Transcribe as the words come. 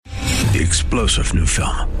The explosive new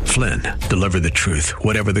film, Flynn, deliver the truth,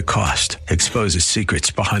 whatever the cost, exposes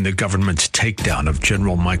secrets behind the government's takedown of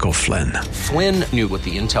General Michael Flynn. Flynn knew what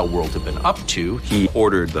the intel world had been up to. He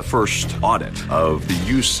ordered the first audit of the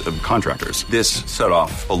use of contractors. This set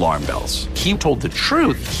off alarm bells. He told the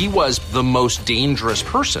truth. He was the most dangerous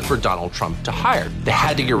person for Donald Trump to hire. They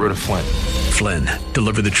had to get rid of Flynn. Flynn,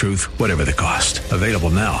 deliver the truth, whatever the cost. Available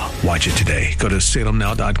now. Watch it today. Go to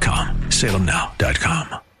salemnow.com.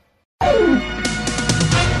 salemnow.com.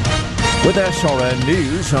 With SRN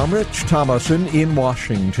News, I'm Rich Thomason in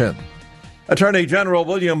Washington. Attorney General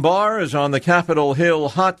William Barr is on the Capitol Hill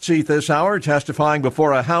hot seat this hour, testifying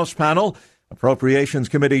before a House panel. Appropriations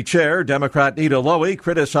Committee Chair, Democrat Nita Lowey,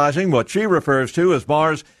 criticizing what she refers to as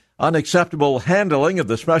Barr's unacceptable handling of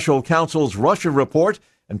the special counsel's Russia report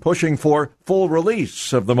and pushing for full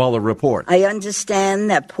release of the Mueller report. I understand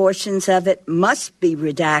that portions of it must be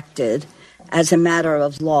redacted as a matter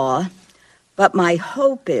of law, but my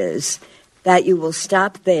hope is that you will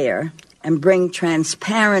stop there and bring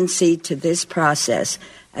transparency to this process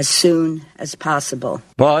as soon as possible.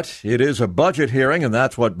 But it is a budget hearing, and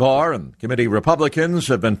that's what Barr and committee Republicans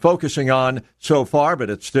have been focusing on so far, but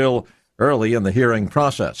it's still early in the hearing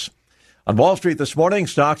process. On Wall Street this morning,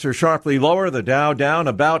 stocks are sharply lower, the Dow down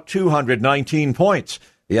about 219 points.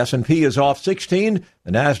 The S&P is off 16,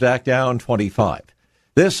 the NASDAQ down 25.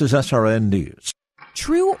 This is SRN News.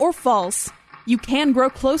 True or false? You can grow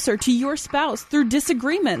closer to your spouse through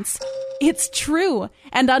disagreements. It's true.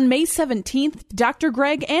 And on May 17th, Dr.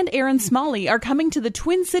 Greg and Aaron Smalley are coming to the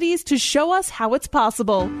Twin Cities to show us how it's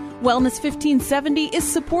possible. Wellness 1570 is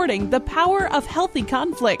supporting the power of healthy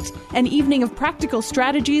conflict, an evening of practical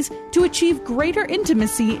strategies to achieve greater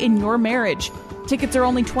intimacy in your marriage. Tickets are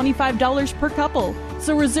only $25 per couple,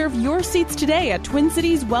 so reserve your seats today at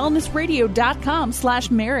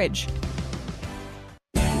TwinCitiesWellnessRadio.com/marriage.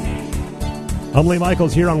 I'm Lee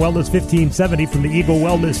Michaels here on Wellness 1570 from the Eagle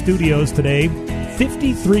Wellness Studios today.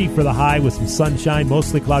 53 for the high with some sunshine,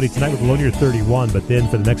 mostly cloudy tonight with a low near 31, but then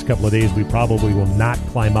for the next couple of days we probably will not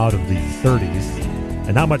climb out of the 30s.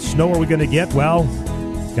 And how much snow are we going to get? Well,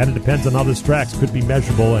 kind of depends on how this tracks. Could be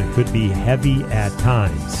measurable and could be heavy at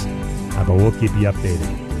times. But we'll keep you updated.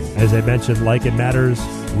 As I mentioned, Like It Matters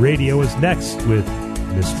Radio is next with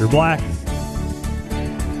Mr. Black.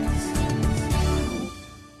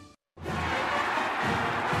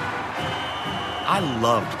 I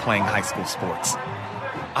loved playing high school sports.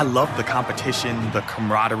 I loved the competition, the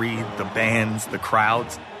camaraderie, the bands, the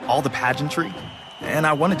crowds, all the pageantry, and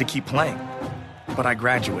I wanted to keep playing. But I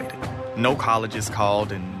graduated. No colleges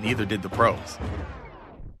called, and neither did the pros.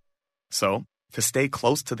 So, to stay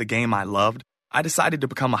close to the game I loved, I decided to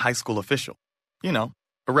become a high school official. You know,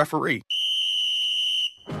 a referee.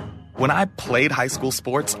 When I played high school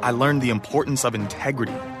sports, I learned the importance of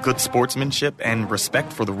integrity, good sportsmanship, and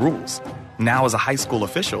respect for the rules. Now, as a high school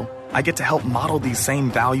official, I get to help model these same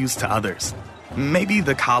values to others. Maybe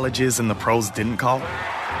the colleges and the pros didn't call,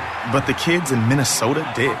 but the kids in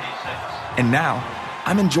Minnesota did. And now,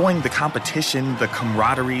 I'm enjoying the competition, the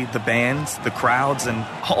camaraderie, the bands, the crowds, and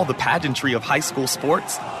all the pageantry of high school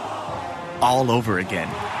sports all over again.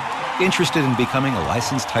 Interested in becoming a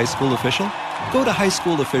licensed high school official? Go to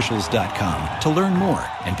highschoolofficials.com to learn more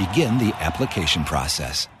and begin the application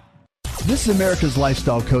process. This is America's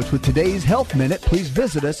Lifestyle Coach with today's Health Minute. Please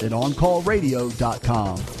visit us at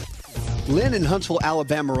OnCallRadio.com. Lynn in Huntsville,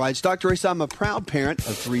 Alabama writes, Dr. Ace, I'm a proud parent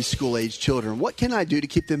of 3 school-age children. What can I do to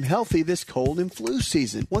keep them healthy this cold and flu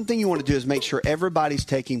season? One thing you want to do is make sure everybody's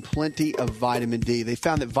taking plenty of vitamin D. They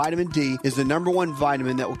found that vitamin D is the number one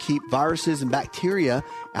vitamin that will keep viruses and bacteria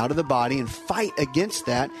out of the body and fight against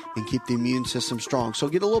that and keep the immune system strong. So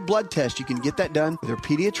get a little blood test. You can get that done with their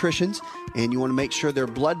pediatricians, and you want to make sure their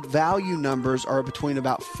blood value numbers are between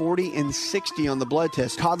about 40 and 60 on the blood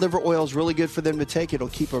test. Cod liver oil is really good for them to take. It'll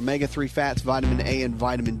keep omega-3 fats, vitamin A, and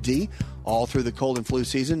vitamin D all through the cold and flu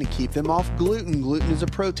season and keep them off gluten. Gluten is a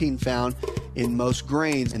protein found in most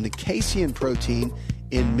grains and the casein protein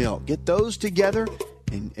in milk. Get those together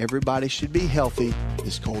and everybody should be healthy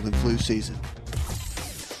this cold and flu season.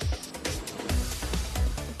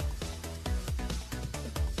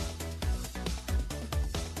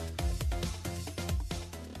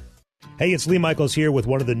 Hey, it's Lee Michaels here with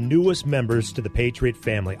one of the newest members to the Patriot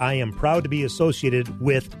family. I am proud to be associated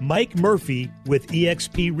with Mike Murphy with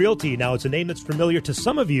eXp Realty. Now, it's a name that's familiar to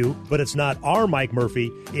some of you, but it's not our Mike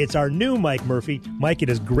Murphy. It's our new Mike Murphy. Mike, it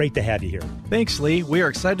is great to have you here. Thanks, Lee. We are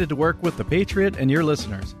excited to work with the Patriot and your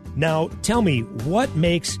listeners. Now, tell me, what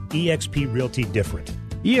makes eXp Realty different?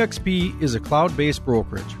 eXp is a cloud-based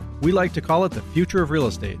brokerage. We like to call it the future of real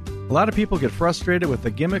estate. A lot of people get frustrated with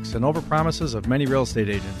the gimmicks and overpromises of many real estate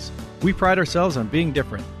agents. We pride ourselves on being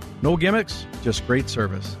different. No gimmicks, just great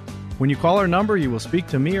service. When you call our number, you will speak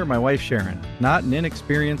to me or my wife, Sharon, not an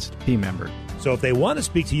inexperienced team member. So if they want to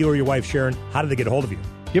speak to you or your wife, Sharon, how do they get a hold of you?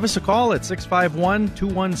 Give us a call at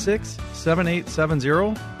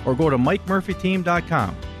 651-216-7870 or go to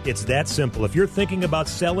MikeMurphyTeam.com. It's that simple. If you're thinking about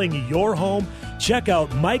selling your home, check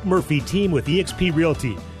out Mike Murphy Team with eXp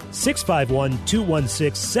Realty.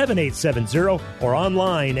 651-216-7870 or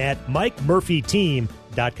online at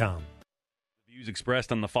MikeMurphyTeam.com. The views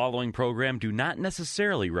expressed on the following program do not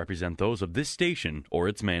necessarily represent those of this station or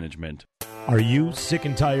its management. Are you sick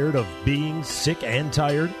and tired of being sick and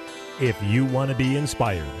tired? If you want to be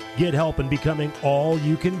inspired, get help in becoming all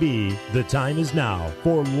you can be, the time is now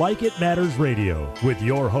for Like It Matters Radio with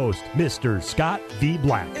your host, Mr. Scott V.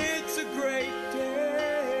 Black. It's a great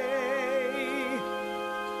day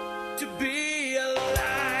to be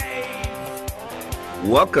alive.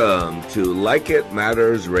 Welcome to Like It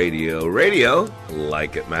Matters Radio. Radio,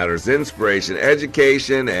 like it matters, inspiration,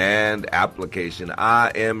 education, and application. I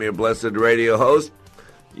am your blessed radio host,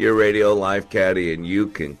 your radio life caddy, and you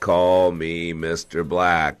can call me Mr.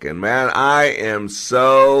 Black. And man, I am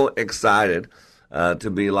so excited to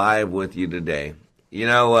be live with you today. You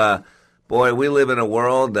know, boy, we live in a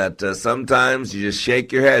world that sometimes you just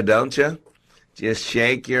shake your head, don't you? Just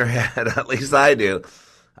shake your head. At least I do.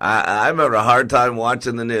 I'm having a hard time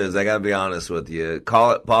watching the news. I got to be honest with you.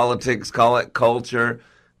 Call it politics, call it culture,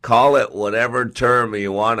 call it whatever term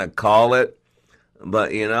you want to call it.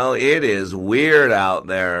 But, you know, it is weird out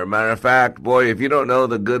there. Matter of fact, boy, if you don't know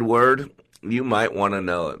the good word, you might want to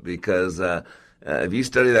know it. Because if you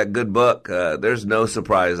study that good book, there's no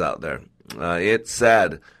surprise out there. It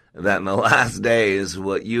said that in the last days,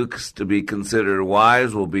 what used to be considered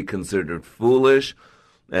wise will be considered foolish.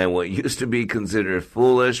 And what used to be considered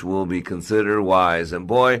foolish will be considered wise. And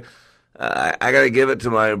boy, I got to give it to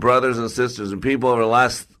my brothers and sisters and people over the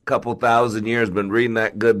last couple thousand years been reading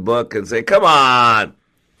that good book and say, come on,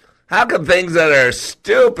 how can things that are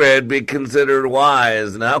stupid be considered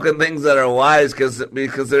wise? And how can things that are wise be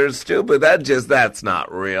considered stupid? That's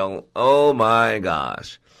not real. Oh my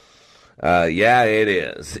gosh. Yeah, it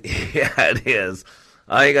is. Yeah, it is.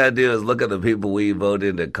 All you got to do is look at the people we vote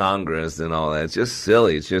into Congress and all that. It's just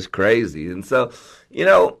silly. It's just crazy. And so, you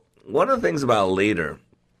know, one of the things about a leader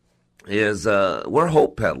is we're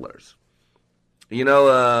hope peddlers. You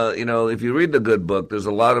know, if you read the good book, there's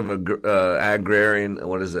a lot of agrarian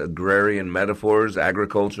metaphors,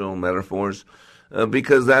 agricultural metaphors,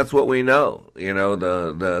 because that's what we know. You know,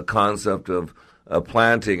 the concept of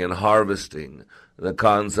planting and harvesting, the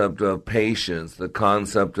concept of patience, the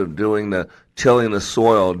concept of tilling the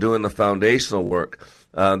soil, doing the foundational work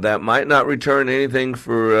that might not return anything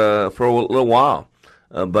for a little while.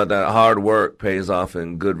 But that hard work pays off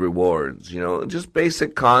in good rewards. You know, just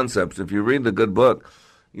basic concepts. If you read the good book,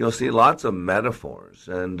 you'll see lots of metaphors.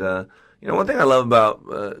 And, you know, one thing I love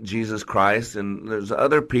about Jesus Christ, and there's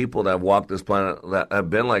other people that have walked this planet that have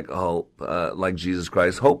been like Jesus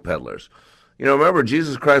Christ, hope peddlers. You know, remember,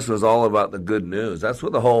 Jesus Christ was all about the good news. That's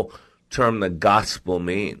what the whole term the gospel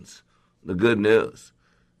means, the good news.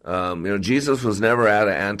 You know, Jesus was never at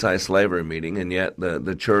an anti-slavery meeting, and yet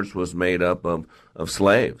the church was made up of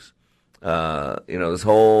slaves. You know, this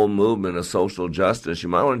whole movement of social justice, you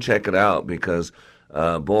might want to check it out because,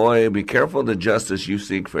 boy, be careful of the justice you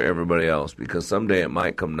seek for everybody else because someday it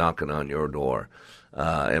might come knocking on your door.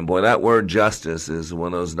 And, boy, that word justice is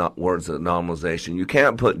one of those words of normalization. You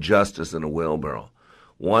can't put justice in a wheelbarrow.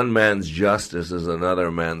 One man's justice is another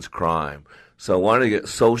man's crime. So I want to get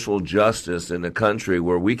social justice in a country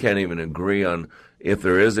where we can't even agree on if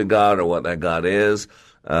there is a God or what that God is.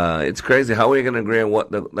 It's crazy. How are we going to agree on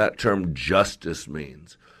what that term justice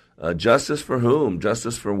means? Justice for whom?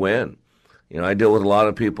 Justice for when? You know, I deal with a lot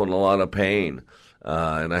of people in a lot of pain.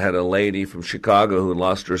 And I had a lady from Chicago who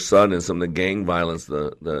lost her son in some of the gang violence,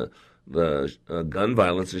 the gun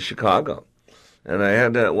violence in Chicago. And I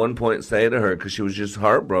had to at one point say to her, because she was just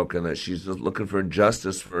heartbroken, that she's just looking for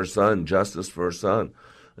justice for her son, justice for her son,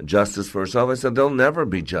 justice for herself. I said, there'll never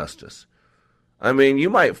be justice. I mean, you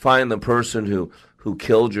might find the person who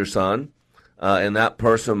killed your son, and that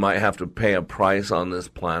person might have to pay a price on this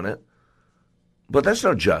planet. But that's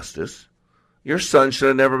no justice. Your son should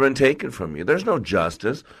have never been taken from you. There's no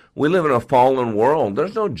justice. We live in a fallen world.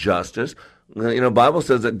 There's no justice. You know, the Bible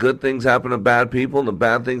says that good things happen to bad people and the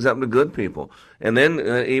bad things happen to good people. And then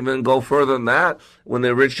even go further than that, when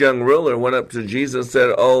the rich young ruler went up to Jesus and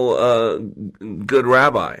said, good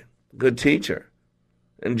rabbi, good teacher.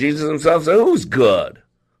 And Jesus himself said, who's good?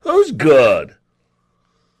 Who's good?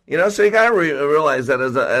 You know, so you got to realize that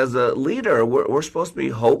as a leader, we're supposed to be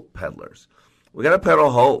hope peddlers. We got to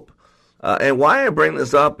peddle hope. And why I bring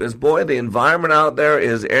this up is, boy, the environment out there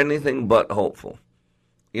is anything but hopeful.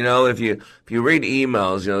 You know, if you read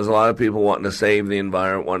emails, there's a lot of people wanting to save the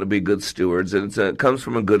environment, wanting to be good stewards, and it comes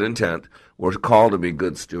from a good intent. We're called to be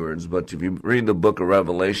good stewards, but if you read the book of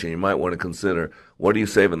Revelation, you might want to consider, what are you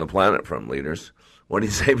saving the planet from, leaders? What are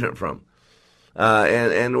you saving it from?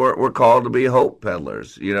 And we're called to be hope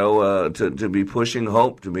peddlers, to be pushing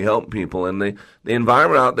hope, to be helping people. And the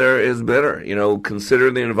environment out there is bitter.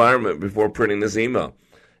 Consider the environment before printing this email.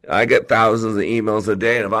 I get thousands of emails a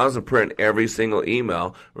day, and if I was to print every single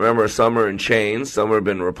email, remember, some are in chains, some have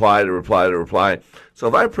been reply to reply to reply. So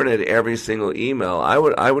if I printed every single email, I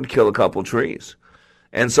would kill a couple trees.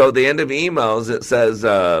 And so at the end of emails, it says,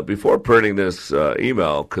 before printing this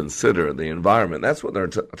email, consider the environment. That's what they're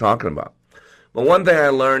talking about. But one thing I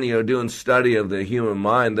learned, doing study of the human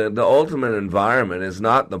mind, that the ultimate environment is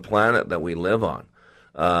not the planet that we live on.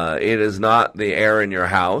 It is not the air in your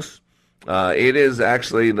house. It is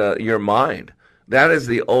actually your mind. That is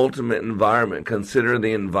the ultimate environment. Consider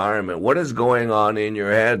the environment. What is going on in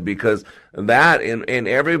your head? Because that, in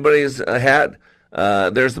everybody's head,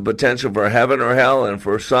 there's the potential for heaven or hell, and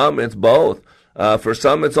for some, it's both. For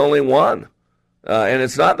some, it's only one. And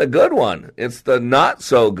it's not the good one. It's the not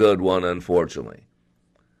so good one, unfortunately.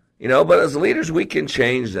 But as leaders, we can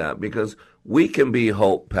change that because we can be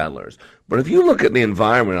hope peddlers. But if you look at the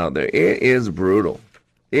environment out there, it is brutal.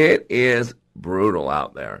 It is brutal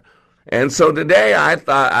out there. And so today I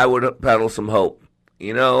thought I would peddle some hope.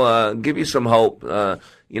 Give you some hope.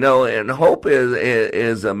 And hope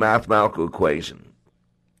is a mathematical equation.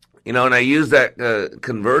 And I use that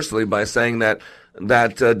conversely by saying that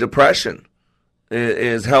depression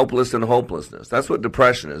is helpless and hopelessness. That's what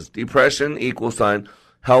depression is. Depression equals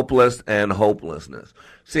helpless and hopelessness.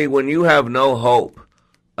 See, when you have no hope,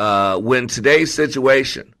 when today's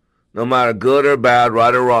situation, no matter good or bad,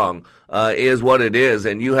 right or wrong, is what it is,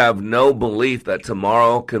 and you have no belief that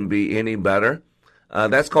tomorrow can be any better,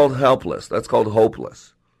 that's called helpless. That's called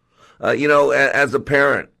hopeless. As a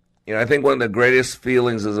parent, I think one of the greatest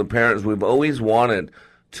feelings as a parent is we've always wanted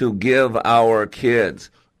to give our kids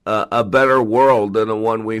a better world than the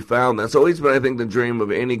one we found. That's always been, I think, the dream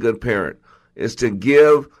of any good parent, is to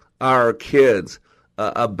give our kids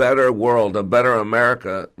a better world, a better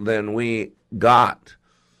America than we got.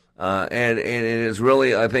 And it is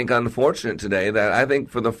really, I think, unfortunate today that I think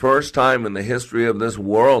for the first time in the history of this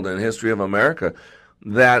world and history of America,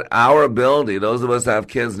 that our ability, those of us that have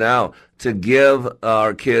kids now, to give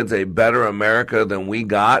our kids a better America than we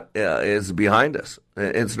got is behind us.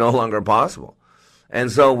 It's no longer possible. And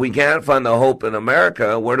so we can't find the hope in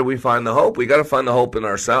America. Where do we find the hope? We got to find the hope in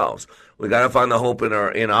ourselves. We got to find the hope in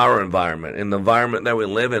our environment, in the environment that we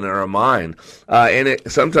live in our mind. And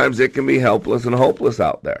sometimes it can be helpless and hopeless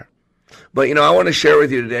out there. But, I want to share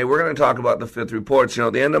with you today, we're going to talk about the fifth reports.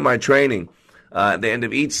 At the end of my training, at the end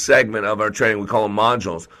of each segment of our training, we call them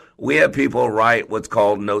modules, we have people write what's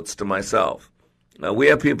called notes to myself. We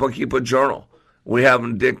have people keep a journal. We have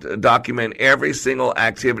them document every single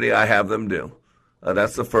activity I have them do.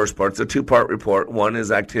 That's the first part. It's a two-part report. One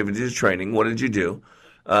is activities training. What did you do?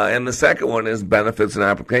 And the second one is benefits and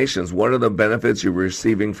applications. What are the benefits you're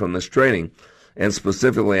receiving from this training? And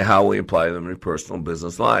specifically how we apply them in your personal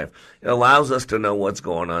business life. It allows us to know what's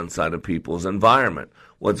going on inside of people's environment,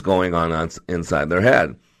 what's going on inside their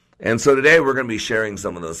head. And so today we're going to be sharing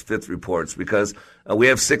some of those fifth reports because we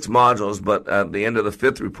have 6 modules, but at the end of the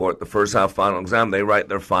fifth report, the first half final exam, they write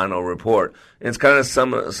their final report. And it's kind of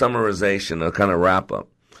summarization, a kind of wrap-up.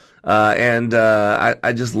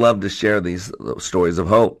 I just love to share these stories of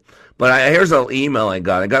hope. But here's an email I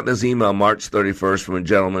got. I got this email March 31st from a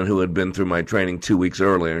gentleman who had been through my training 2 weeks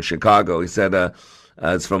earlier in Chicago. He said,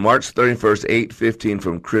 it's from March 31st, 8:15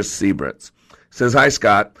 from Chris Siebretz. He says, "Hi,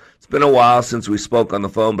 Scott. It's been a while since we spoke on the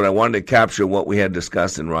phone, but I wanted to capture what we had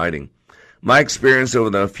discussed in writing. My experience over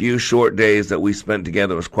the few short days that we spent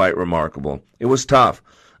together was quite remarkable. It was tough.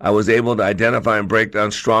 I was able to identify and break down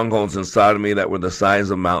strongholds inside of me that were the size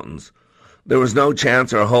of mountains. There was no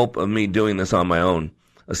chance or hope of me doing this on my own,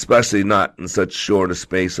 especially not in such short a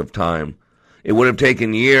space of time. It would have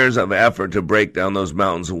taken years of effort to break down those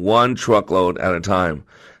mountains one truckload at a time.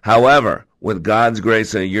 However, with God's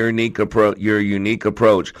grace and your unique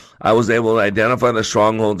approach, I was able to identify the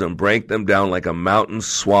strongholds and break them down like a mountain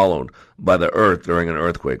swallowed by the earth during an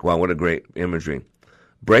earthquake." Wow, what a great imagery.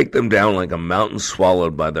 Break them down like a mountain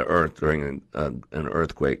swallowed by the earth during an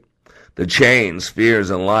earthquake. The chains, fears,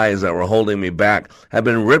 and lies that were holding me back have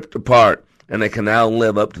been ripped apart, and I can now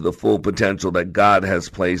live up to the full potential that God has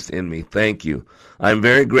placed in me. Thank you. I'm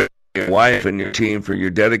very grateful your wife and your team for your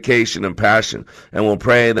dedication and passion, and we'll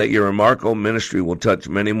pray that your remarkable ministry will touch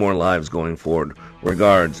many more lives going forward.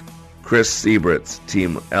 Regards, Chris Siebritz,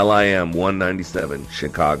 Team LIM 197,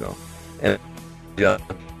 Chicago. And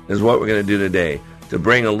is what we're going to do today, to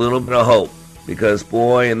bring a little bit of hope, because,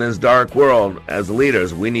 boy, in this dark world, as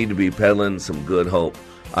leaders, we need to be peddling some good hope.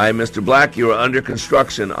 I'm Mr. Black. You are under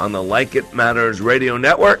construction on the Like It Matters Radio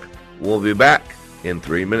Network. We'll be back in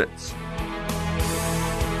 3 minutes.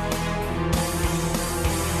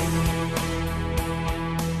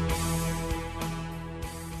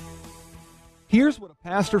 Here's what a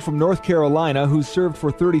pastor from North Carolina who's served for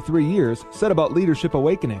 33 years said about Leadership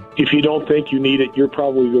Awakening. If you don't think you need it, you're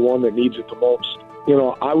probably the one that needs it the most. You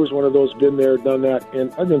know, I was one of those, been there, done that,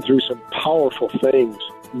 and I've been through some powerful things.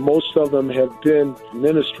 Most of them have been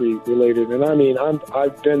ministry related. And I mean,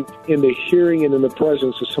 I've been in the hearing and in the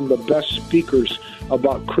presence of some of the best speakers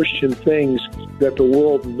about Christian things that the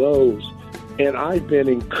world knows. And I've been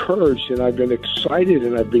encouraged and I've been excited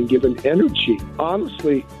and I've been given energy.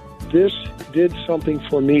 Honestly, this did something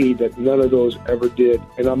for me that none of those ever did,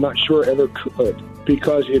 and I'm not sure ever could,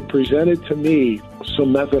 because it presented to me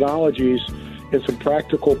some methodologies and some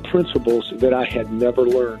practical principles that I had never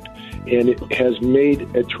learned, and it has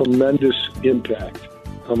made a tremendous impact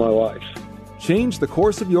on my life. Change the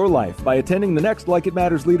course of your life by attending the next Like It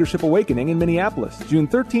Matters Leadership Awakening in Minneapolis, June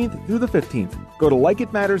 13th through the 15th. Go to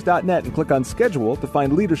likeitmatters.net and click on Schedule to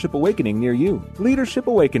find Leadership Awakening near you. Leadership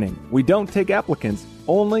Awakening. We don't take applicants,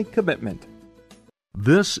 only commitment.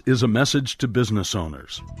 This is a message to business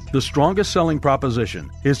owners. The strongest selling proposition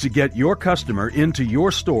is to get your customer into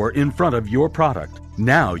your store in front of your product.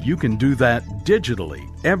 Now you can do that digitally,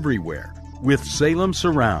 everywhere, with Salem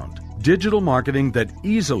Surround. Digital marketing that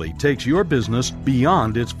easily takes your business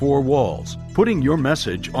beyond its four walls, putting your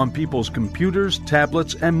message on people's computers,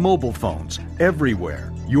 tablets, and mobile phones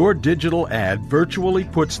everywhere. Your digital ad virtually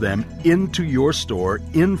puts them into your store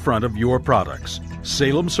in front of your products.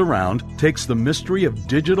 Salem Surround takes the mystery of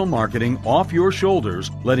digital marketing off your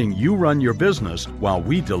shoulders, letting you run your business while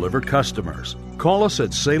we deliver customers. Call us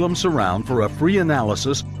at Salem Surround for a free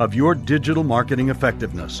analysis of your digital marketing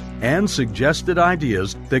effectiveness and suggested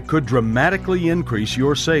ideas that could dramatically increase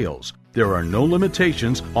your sales. There are no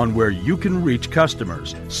limitations on where you can reach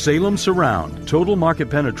customers. Salem Surround, total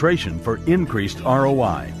market penetration for increased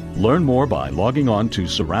ROI. Learn more by logging on to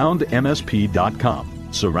surroundmsp.com.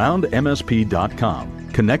 surroundmsp.com,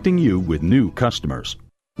 connecting you with new customers.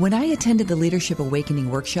 When I attended the Leadership Awakening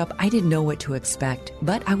workshop, I didn't know what to expect,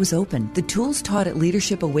 but I was open. The tools taught at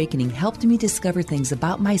Leadership Awakening helped me discover things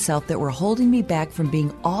about myself that were holding me back from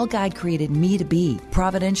being all God created me to be.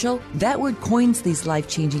 Providential? That word coins these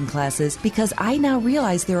life-changing classes because I now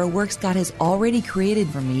realize there are works God has already created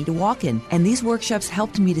for me to walk in, and these workshops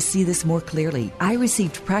helped me to see this more clearly. I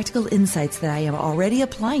received practical insights that I am already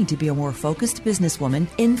applying to be a more focused businesswoman,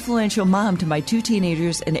 influential mom to my 2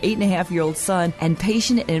 teenagers, an 8.5-year-old son, and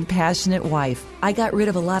patient and passionate wife. I got rid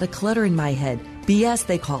of a lot of clutter in my head. BS,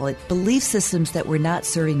 they call it, belief systems that were not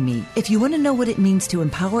serving me. If you want to know what it means to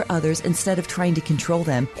empower others instead of trying to control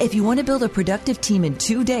them, if you want to build a productive team in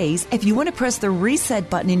 2 days, if you want to press the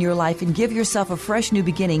reset button in your life and give yourself a fresh new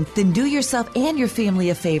beginning, then do yourself and your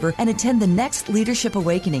family a favor and attend the next Leadership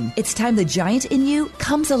Awakening. It's time the giant in you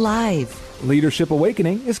comes alive. Leadership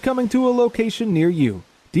Awakening is coming to a location near you.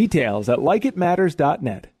 Details at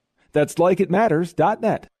likeitmatters.net. That's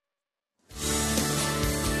likeitmatters.net.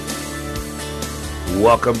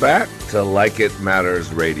 Welcome back to Like It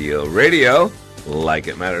Matters Radio. Radio, like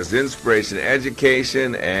it matters, inspiration,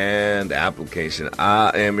 education, and application.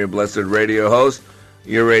 I am your blessed radio host,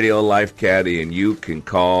 your radio life caddy, and you can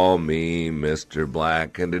call me Mr.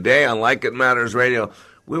 Black. And today on Like It Matters Radio,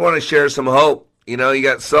 we want to share some hope. You know, you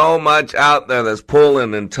got so much out there that's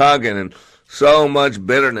pulling and tugging and so much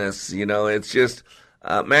bitterness. You know, it's just...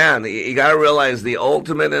 man, you got to realize the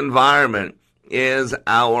ultimate environment is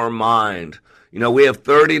our mind. You know, we have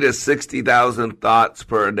 30 to 60,000 thoughts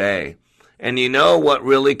per day. And you know what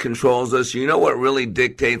really controls us? You know what really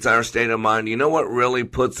dictates our state of mind? You know what really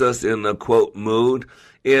puts us in the, quote, mood?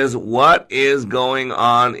 Is what is going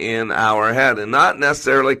on in our head. And not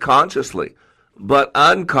necessarily consciously, but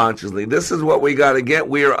unconsciously. This is what we got to get.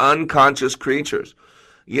 We are unconscious creatures.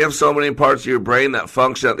 You have so many parts of your brain that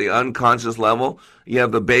function at the unconscious level. You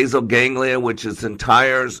have the basal ganglia, which its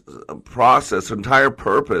entire process, entire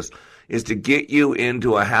purpose is to get you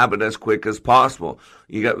into a habit as quick as possible.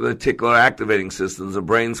 You got the reticular activating systems, the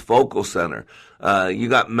brain's focal center. You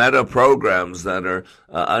got meta programs that are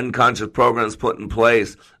unconscious programs put in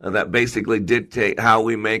place that basically dictate how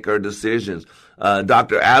we make our decisions.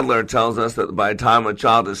 Dr. Adler tells us that by the time a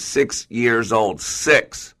child is 6 years old,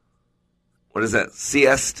 6, what is that,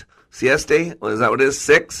 sieste? What is that what it is?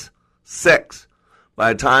 6? 6.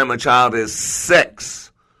 By the time a child is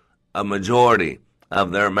 6, a majority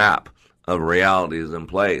of their map of reality is in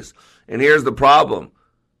place. And here's the problem.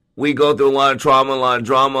 We go through a lot of trauma, a lot of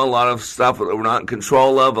drama, a lot of stuff that we're not in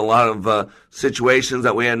control of, a lot of situations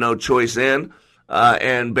that we had no choice in.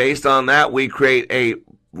 And based on that, we create a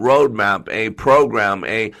roadmap, a program,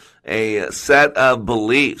 a set of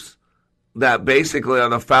beliefs that basically are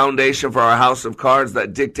the foundation for our house of cards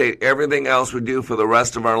that dictate everything else we do for the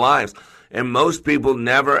rest of our lives. And most people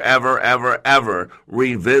never, ever, ever, ever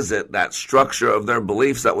revisit that structure of their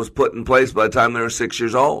beliefs that was put in place by the time they were 6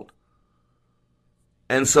 years old.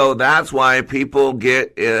 And so that's why people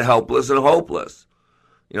get helpless and hopeless.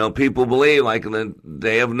 You know, people believe, like in the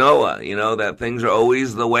day of Noah, you know, that things are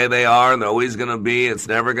always the way they are and they're always going to be. It's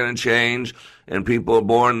never going to change. And people are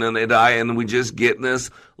born and then they die. And we just get in this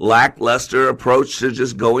lackluster approach to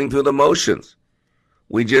just going through the motions.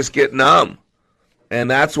 We just get numb. And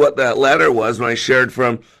that's what that letter was when I shared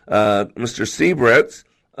from Mr. Siebretz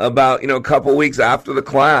about, you know, a couple weeks after the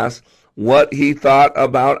class, what he thought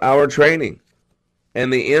about our training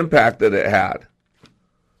and the impact that it had.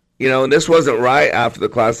 You know, and this wasn't right after the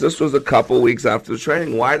class. This was a couple weeks after the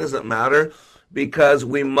training. Why does it matter? Because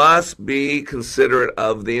we must be considerate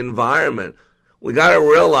of the environment. We got to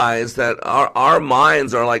realize that our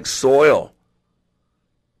minds are like soil.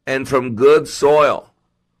 And from good soil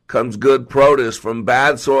comes good produce. From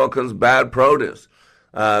bad soil comes bad produce.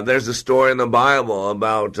 There's a story in the Bible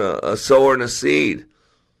about a sower and a seed.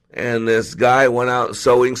 And this guy went out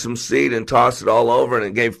sowing some seed and tossed it all over, and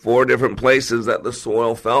it gave 4 different places that the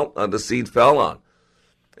soil the seed fell on.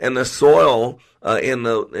 And the soil in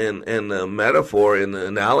the metaphor, in the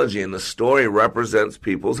analogy, in the story, represents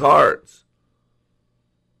people's hearts.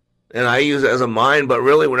 And I use it as a mind, but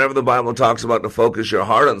really whenever the Bible talks about to focus your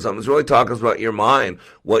heart on something, it's really talking about your mind,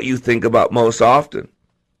 what you think about most often.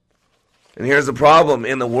 And here's the problem.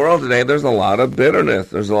 In the world today, there's a lot of bitterness.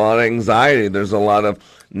 There's a lot of anxiety. There's a lot of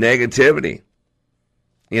negativity.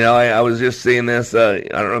 You know, I was just seeing this. I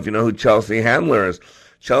don't know if you know who Chelsea Handler is.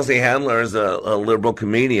 Chelsea Handler is a liberal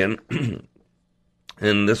comedian.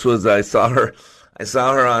 And this was, I saw her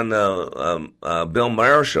on Bill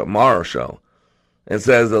Maher show. It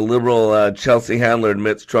says the liberal Chelsea Handler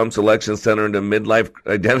admits Trump's election sent her into midlife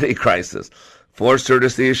identity crisis, forced her to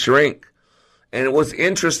see a shrink. And what's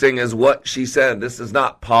interesting is what she said. This is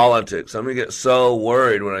not politics. Some of you get so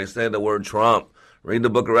worried when I say the word Trump. Read the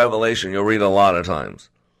book of Revelation. You'll read a lot of times.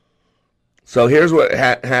 So here's what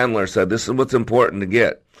Handler said. This is what's important to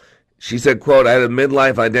get. She said, quote, I had a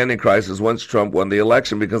midlife identity crisis once Trump won the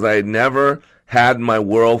election because I had never had my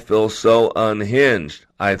world feel so unhinged,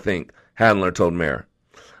 I think, Handler told Mayer.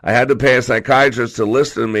 I had to pay a psychiatrist to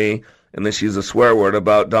listen to me, and then she's a swear word,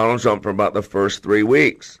 about Donald Trump for about the first 3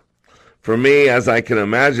 weeks. For me, as I can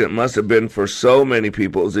imagine, it must have been for so many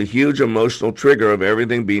people. It was a huge emotional trigger of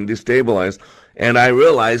everything being destabilized. And I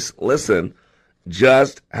realized, listen,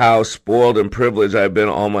 just how spoiled and privileged I've been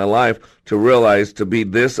all my life to realize to be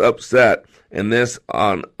this upset and this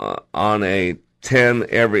on a 10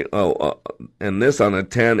 every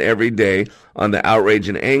day on the outrage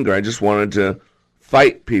and anger. I just wanted to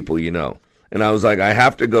fight people, you know. And I was like, I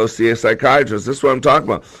have to go see a psychiatrist. This is what I'm talking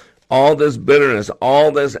about. All this bitterness,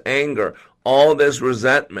 all this anger, all this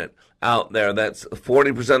resentment out there that's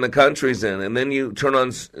 40% of the country's in. And then you turn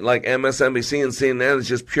on like MSNBC and CNN, it's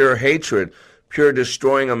just pure hatred, pure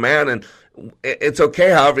destroying a man. And it's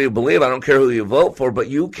okay however you believe. I don't care who you vote for, but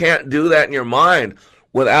you can't do that in your mind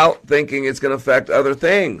without thinking it's going to affect other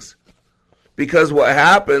things. Because what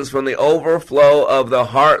happens from the overflow of the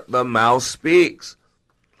heart, the mouth speaks.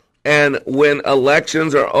 And when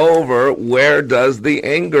elections are over, where does the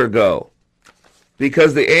anger go?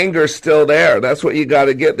 Because the anger's still there. That's what you got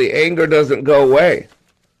to get. The anger doesn't go away.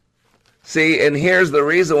 See, and here's the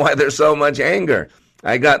reason why there's so much anger.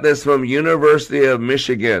 I got this from University of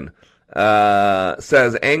Michigan.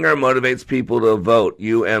 Says anger motivates people to vote.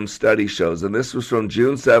 UM study shows. And this was from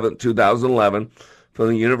June 7th, 2011 from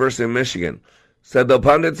the University of Michigan. Said the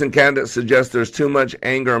pundits and candidates suggest there's too much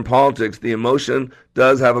anger in politics. The emotion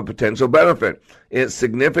does have a potential benefit. It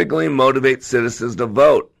significantly motivates citizens to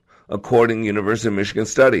vote, according to University of Michigan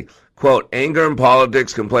study. Quote, anger in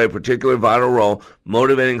politics can play a particularly vital role,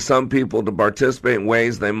 motivating some people to participate in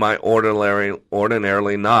ways they might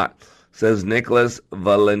ordinarily not, says Nicholas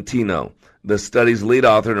Valentino, the study's lead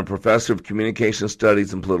author and a professor of communication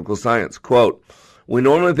studies and political science. Quote, we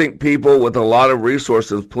normally think people with a lot of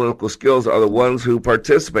resources and political skills are the ones who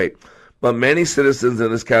participate, but many citizens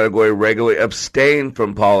in this category regularly abstain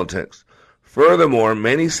from politics. Furthermore,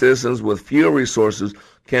 many citizens with fewer resources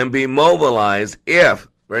can be mobilized if,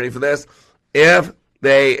 ready for this, if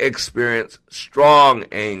they experience strong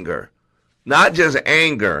anger. Not just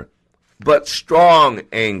anger, but strong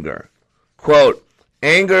anger. Quote,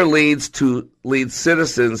 anger leads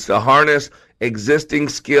citizens to harness existing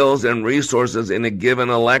skills and resources in a given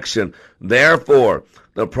election. Therefore,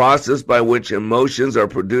 the process by which emotions are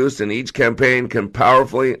produced in each campaign can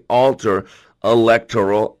powerfully alter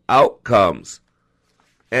electoral outcomes.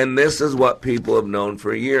 And this is what people have known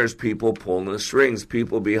for years, people pulling the strings,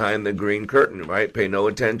 people behind the green curtain, right? Pay no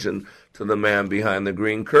attention to the man behind the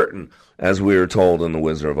green curtain, as we were told in The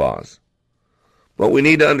Wizard of Oz. But we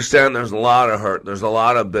need to understand there's a lot of hurt, there's a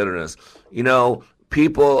lot of bitterness. You know,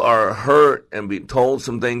 people are hurt and be told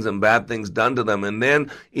some things and bad things done to them. And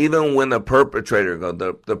then even when the perpetrator,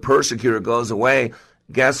 the persecutor goes away,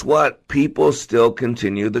 guess what? People still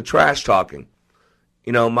continue the trash talking.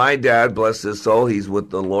 You know, my dad, bless his soul, he's with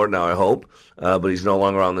the Lord now, I hope, but he's no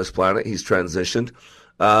longer on this planet. He's transitioned.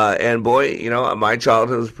 And boy, you know, my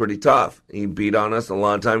childhood was pretty tough. He beat on us a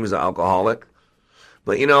lot of time. He was an alcoholic.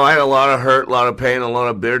 But, you know, I had a lot of hurt, a lot of pain, a lot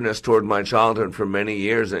of bitterness toward my childhood for many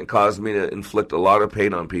years, and it caused me to inflict a lot of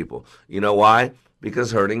pain on people. You know why?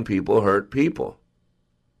 Because hurting people hurt people.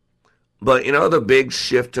 But, you know, the big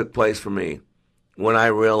shift took place for me when I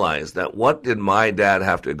realized that what did my dad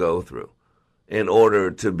have to go through in order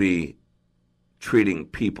to be treating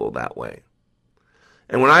people that way?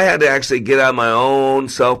 And when I had to actually get out of my own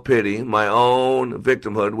self-pity, my own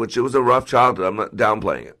victimhood, which it was a rough childhood, I'm not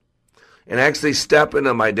downplaying it, and actually step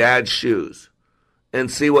into my dad's shoes and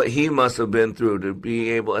see what he must have been through to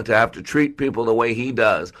be able to have to treat people the way he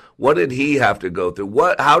does. What did he have to go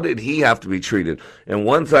through? How did he have to be treated? And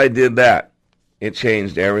once I did that, it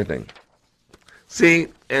changed everything. See,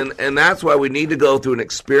 and that's why we need to go through an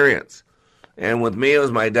experience. And with me, it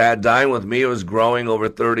was my dad dying. With me, it was growing over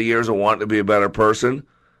 30 years and wanting to be a better person.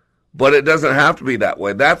 But it doesn't have to be that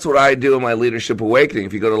way. That's what I do in my Leadership Awakening,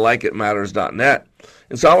 if you go to likeitmatters.net.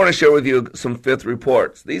 And so I want to share with you some fifth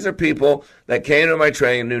reports. These are people that came to my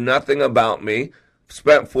training, knew nothing about me,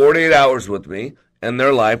 spent 48 hours with me, and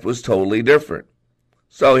their life was totally different.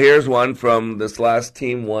 So here's one from this last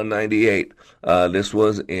Team 198. This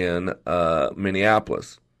was in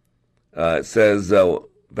Minneapolis. It says,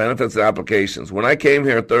 benefits and applications. When I came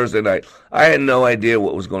here Thursday night, I had no idea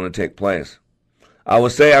what was going to take place. I will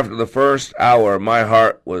say after the first hour, my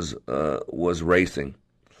heart was racing.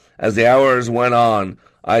 As the hours went on,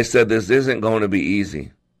 I said, this isn't going to be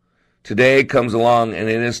easy. Today comes along, and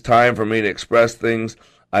it is time for me to express things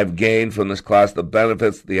I've gained from this class, the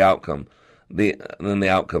benefits, the outcome. The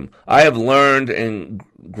outcome. I have learned and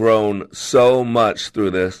grown so much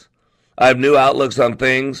through this. I have new outlooks on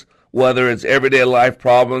things, whether it's everyday life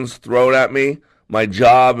problems thrown at me, my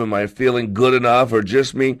job and my feeling good enough, or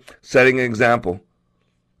just me setting an example.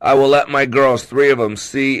 I will let my girls, 3 of them,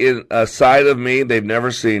 see a side of me they've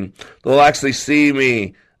never seen. They'll actually see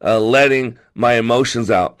me letting my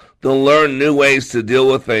emotions out. They'll learn new ways to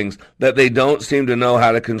deal with things that they don't seem to know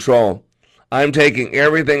how to control. I'm taking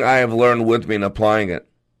everything I have learned with me and applying it.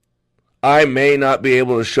 I may not be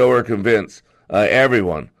able to show or convince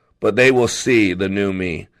everyone, but they will see the new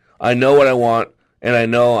me. I know what I want, and I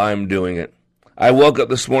know I'm doing it. I woke up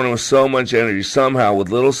this morning with so much energy, somehow, with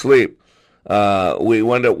little sleep. We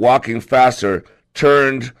wound up walking faster,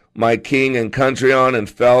 turned my king and country on, and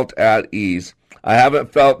felt at ease. I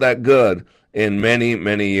haven't felt that good in many,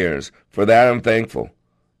 many years. For that, I'm thankful.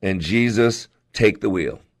 And Jesus, take the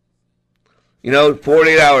wheel. You know,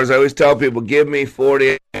 48 hours, I always tell people, give me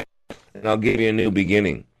 48 hours, and I'll give you a new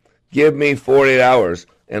beginning. Give me 48 hours,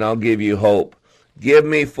 and I'll give you hope. Give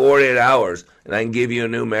me 48 hours, and I can give you a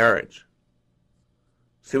new marriage.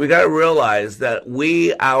 See, we got to realize that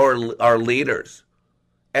we are leaders,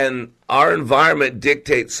 and our environment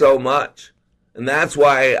dictates so much. And that's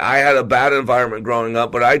why I had a bad environment growing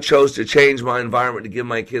up, but I chose to change my environment to give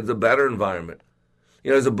my kids a better environment. You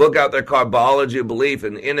know, there's a book out there called Biology of Belief,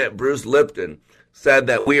 and in it, Bruce Lipton said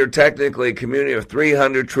that we are technically a community of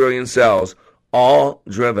 300 trillion cells, all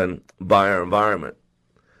driven by our environment.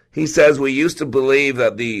 He says we used to believe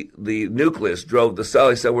that the nucleus drove the cell.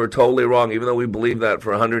 He said we're totally wrong, even though we believed that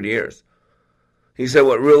for 100 years. He said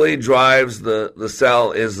what really drives the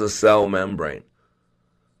cell is the cell membrane.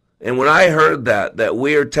 And when I heard that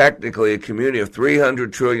we are technically a community of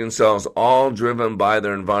 300 trillion cells, all driven by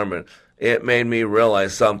their environment, it made me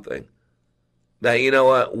realize something. That, you know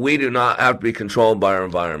what, we do not have to be controlled by our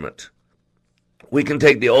environment. We can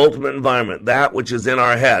take the ultimate environment, that which is in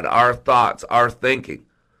our head, our thoughts, our thinking,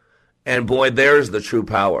 and boy, there's the true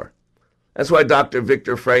power. That's why Dr.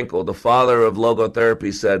 Viktor Frankl, the father of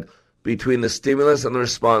logotherapy, said, Between the stimulus and the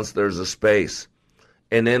response, there's a space.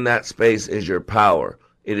 And in that space is your power.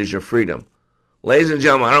 It is your freedom. Ladies and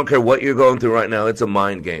gentlemen, I don't care what you're going through right now. It's a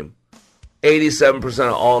mind game. 87%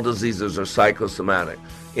 of all diseases are psychosomatic.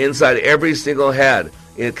 Inside every single head,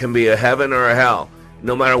 it can be a heaven or a hell.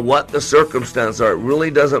 No matter what the circumstances are, it really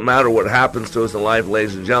doesn't matter what happens to us in life,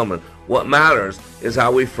 ladies and gentlemen. What matters is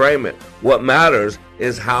how we frame it. What matters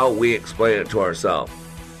is how we explain it to ourselves.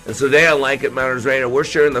 And so today on Like It Matters Radio, we're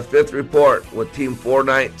sharing the fifth report with Team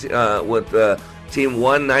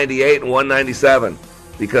 198 and 197,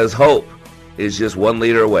 because hope is just one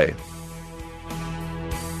leader away.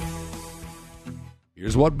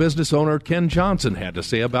 Here's what business owner Ken Johnson had to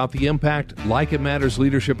say about the impact Like It Matters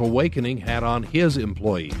Leadership Awakening had on his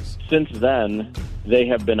employees. Since then, they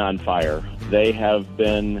have been on fire. They have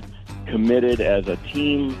been committed as a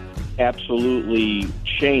team, absolutely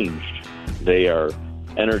changed. They are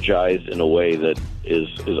energized in a way that is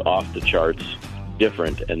off the charts,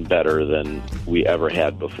 different and better than we ever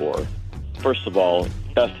had before. First of all,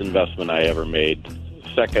 best investment I ever made.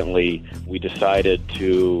 Secondly, we decided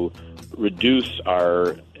to reduce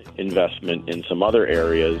our investment in some other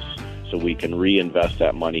areas so we can reinvest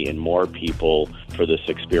that money in more people for this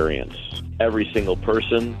experience. Every single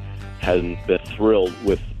person has been thrilled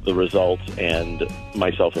with the results, and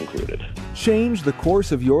myself included. Change the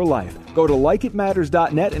course of your life. Go to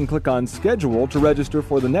likeitmatters.net and click on Schedule to register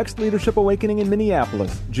for the next Leadership Awakening in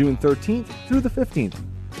Minneapolis, June 13th through the 15th.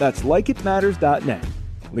 That's likeitmatters.net.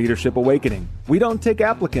 Leadership Awakening. We don't take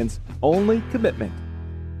applicants, only commitment.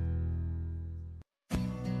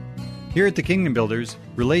 Here at the Kingdom Builders,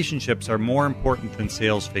 relationships are more important than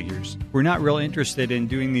sales figures. We're not real interested in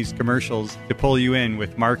doing these commercials to pull you in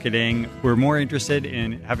with marketing. We're more interested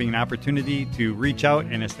in having an opportunity to reach out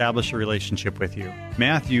and establish a relationship with you.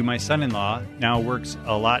 Matthew, my son-in-law, now works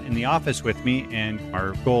a lot in the office with me, and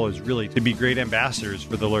our goal is really to be great ambassadors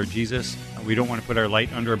for the Lord Jesus. We don't want to put our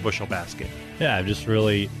light under a bushel basket. Yeah, I've just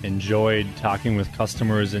really enjoyed talking with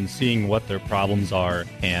customers and seeing what their problems are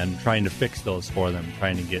and trying to fix those for them,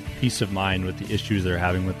 trying to get peace of mind with the issues they're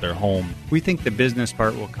having with their home. We think the business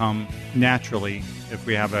part will come naturally if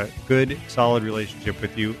we have a good, solid relationship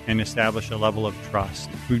with you and establish a level of trust.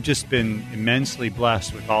 We've just been immensely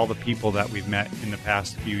blessed with all the people that we've met in the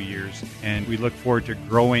past few years, and we look forward to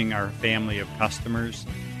growing our family of customers.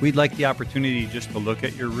 We'd like the opportunity just to look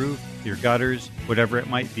at your roof, your gutters, whatever it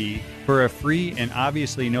might be, for a free and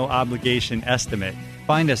obviously no obligation estimate.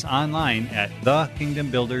 Find us online at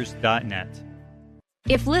thekingdombuilders.net.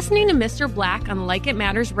 If listening to Mr. Black on Like It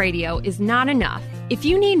Matters Radio is not enough, if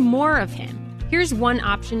you need more of him, here's one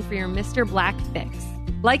option for your Mr. Black fix.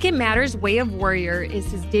 Like It Matters Way of Warrior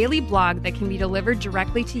is his daily blog that can be delivered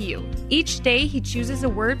directly to you. Each day, he chooses a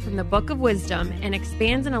word from the Book of Wisdom and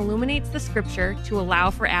expands and illuminates the scripture to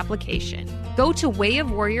allow for application. Go to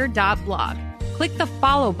wayofwarrior.blog, click the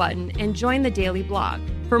follow button, and join the daily blog.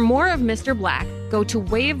 For more of Mr. Black, go to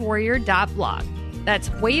wayofwarrior.blog. That's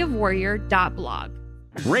wayofwarrior.blog.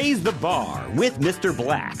 Raise the bar with Mr.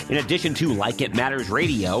 Black. In addition to Like It Matters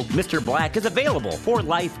Radio, Mr. Black is available for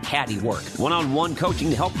life caddy work, one-on-one coaching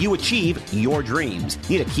to help you achieve your dreams.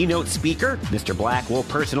 Need a keynote speaker? Mr. Black will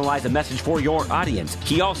personalize a message for your audience.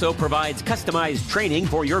 He also provides customized training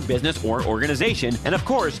for your business or organization. And of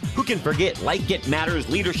course, who can forget Like It Matters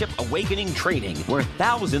Leadership Awakening Training, where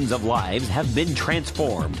thousands of lives have been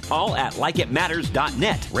transformed. All at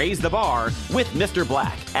likeitmatters.net. Raise the bar with Mr.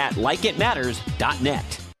 Black at likeitmatters.net.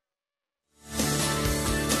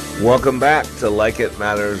 Welcome back to Like It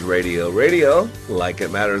Matters Radio. Radio, like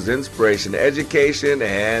it matters, inspiration, education,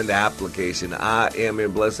 and application. I am your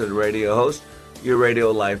blessed radio host, your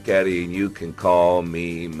radio life caddy, and you can call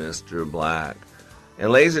me Mr. Black.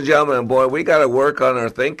 And ladies and gentlemen, boy, we got to work on our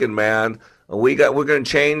thinking, man. We're going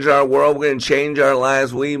to change our world. We're going to change our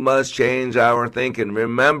lives. We must change our thinking.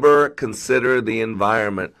 Remember, consider the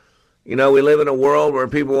environment. You know, we live in a world where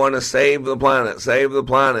people want to save the planet.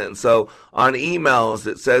 And so on emails,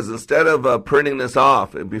 it says instead of printing this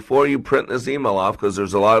off, and before you print this email off, because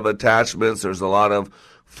there's a lot of attachments, there's a lot of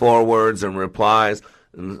forwards and replies,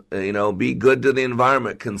 and, you know, be good to the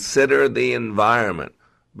environment. Consider the environment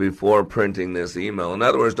before printing this email. In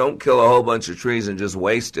other words, don't kill a whole bunch of trees and just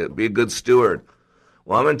waste it. Be a good steward.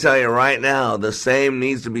 Well, I'm going to tell you right now, the same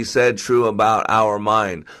needs to be said true about our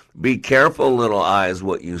mind. Be careful, little eyes,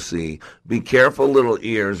 what you see. Be careful, little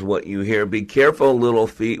ears, what you hear. Be careful, little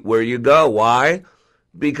feet, where you go. Why?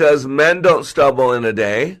 Because men don't stumble in a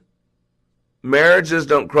day. Marriages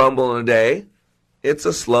don't crumble in a day. It's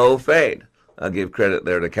a slow fade. I'll give credit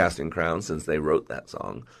there to Casting Crowns since they wrote that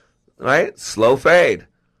song. Right? Slow fade.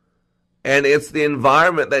 And it's the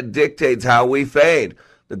environment that dictates how we fade.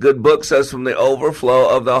 The good book says from the overflow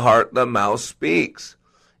of the heart, the mouth speaks.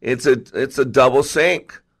 It's a double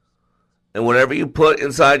sink. And whatever you put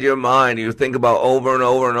inside your mind, you think about over and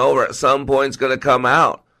over and over, at some point it's going to come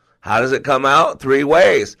out. How does it come out? 3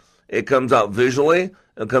 ways. It comes out visually,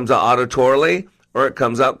 it comes out auditorily, or it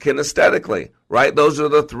comes out kinesthetically, right? Those are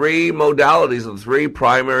the 3 modalities, the 3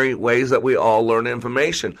 primary ways that we all learn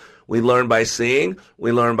information. We learn by seeing,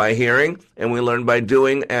 we learn by hearing, and we learn by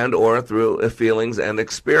doing and or through feelings and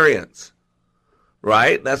experience,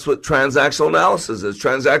 right? That's what transactional analysis is.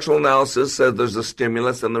 Transactional analysis says there's a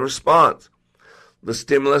stimulus and the response. The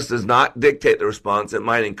stimulus does not dictate the response. It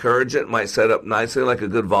might encourage it, might set up nicely like a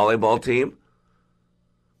good volleyball team,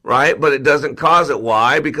 right? But it doesn't cause it.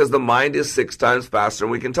 Why? Because the mind is 6 times faster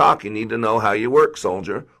than we can talk. You need to know how you work,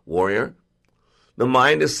 soldier, warrior. The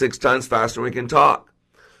mind is 6 times faster than we can talk.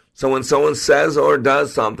 So when someone says or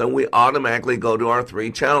does something, we automatically go to our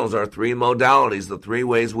 3 channels, our 3 modalities, the 3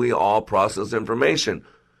 ways we all process information.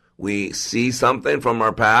 We see something from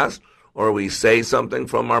our past, or we say something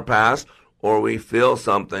from our past, or we feel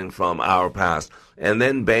something from our past. And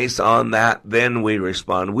then based on that, then we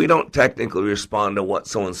respond. We don't technically respond to what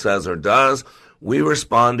someone says or does. We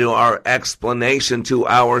respond to our explanation to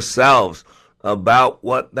ourselves about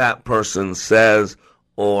what that person says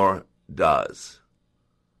or does.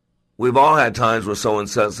 We've all had times where someone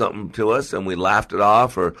said something to us and we laughed it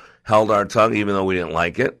off or held our tongue even though we didn't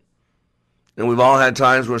like it. And we've all had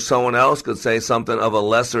times where someone else could say something of a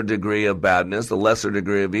lesser degree of badness, a lesser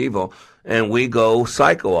degree of evil, and we go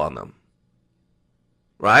psycho on them.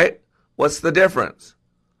 Right? What's the difference?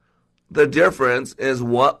 The difference is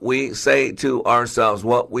what we say to ourselves,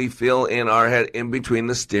 what we feel in our head in between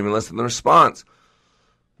the stimulus and the response.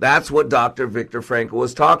 That's what Dr. Viktor Frankl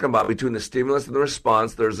was talking about. Between the stimulus and the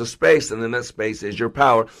response, there's a space, and then that space is your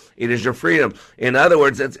power. It is your freedom. In other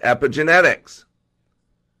words, it's epigenetics.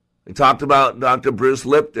 We talked about Dr. Bruce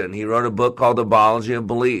Lipton. He wrote a book called The Biology of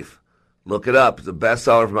Belief. Look it up. It's a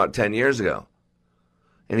bestseller from about 10 years ago.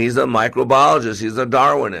 And he's a microbiologist. He's a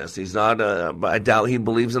Darwinist. I doubt he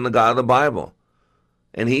believes in the God of the Bible.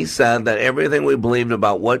 And he said that everything we believed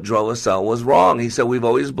about what drove a cell was wrong. He said we've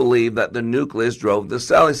always believed that the nucleus drove the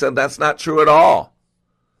cell. He said that's not true at all.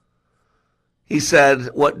 He said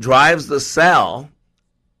what drives the cell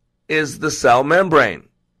is the cell membrane.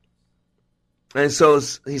 And so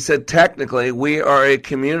he said technically we are a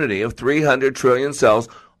community of 300 trillion cells,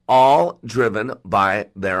 all driven by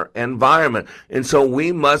their environment. And so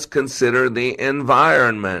we must consider the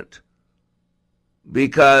environment.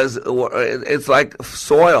 Because it's like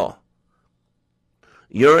soil.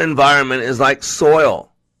 Your environment is like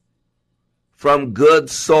soil. From good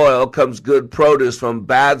soil comes good produce. From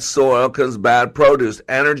bad soil comes bad produce.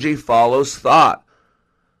 Energy follows thought.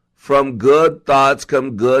 From good thoughts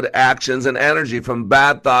come good actions and energy. From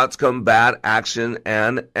bad thoughts come bad action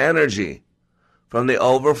and energy. From the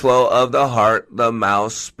overflow of the heart, the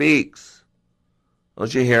mouth speaks.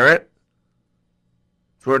 Don't you hear it?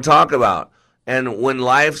 That's what we're talking about. And when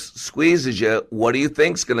life squeezes you, what do you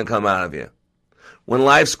think's going to come out of you? When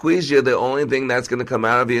life squeezes you, the only thing that's going to come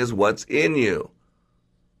out of you is what's in you.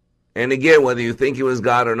 And again, whether you think he was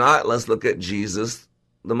God or not, let's look at Jesus,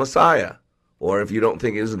 the Messiah. Or if you don't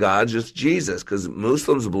think he was God, just Jesus, because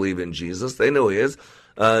Muslims believe in Jesus. They know he is.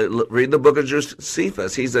 Read the book of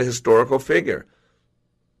Josephus. He's a historical figure.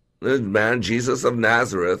 This man, Jesus of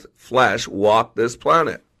Nazareth, flesh, walked this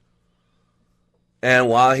planet. And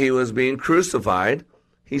while he was being crucified,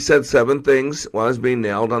 he said 7 things while he was being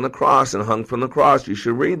nailed on the cross and hung from the cross. You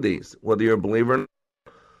should read these, whether you're a believer or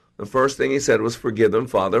not. The first thing he said was, "Forgive them,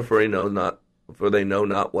 Father, for they know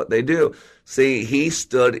not what they do." See, he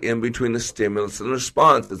stood in between the stimulus and the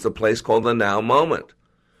response. It's a place called the now moment.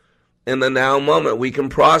 In the now moment, we can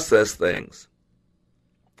process things.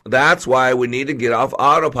 That's why we need to get off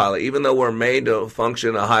autopilot. Even though we're made to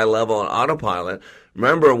function at a high level on autopilot,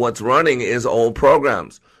 remember what's running is old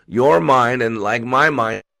programs. Your mind and like my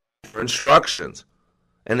mind are instructions.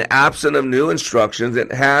 And absent of new instructions,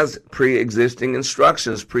 it has pre-existing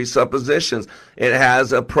instructions, presuppositions. It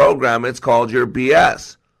has a program. It's called your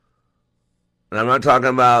BS. And I'm not talking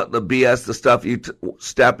about the BS, the stuff you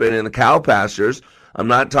step in the cow pastures. I'm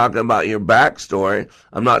not talking about your backstory.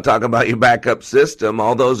 I'm not talking about your backup system.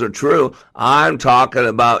 All those are true. I'm talking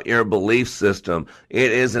about your belief system.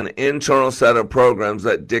 It is an internal set of programs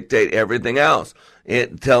that dictate everything else.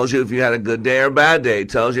 It tells you if you had a good day or a bad day. It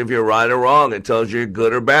tells you if you're right or wrong. It tells you you're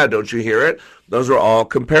good or bad. Don't you hear it? Those are all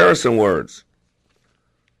comparison words.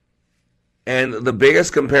 And the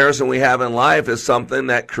biggest comparison we have in life is something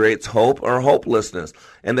that creates hope or hopelessness.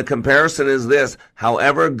 And the comparison is this: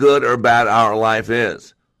 however good or bad our life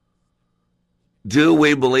is, Do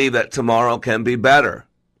we believe that tomorrow can be better?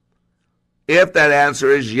 If that answer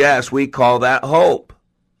is yes, we call that hope.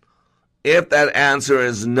 If that answer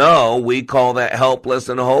is no, we call that helpless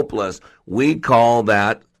and hopeless. We call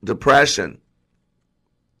that depression.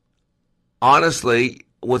 Honestly,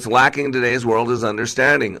 what's lacking in today's world is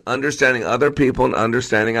understanding other people and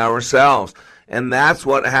understanding ourselves. And that's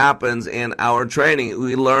what happens in our training.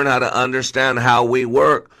 We learn how to understand how we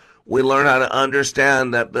work. We learn how to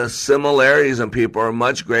understand that the similarities in people are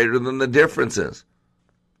much greater than the differences.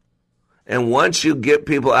 And once you get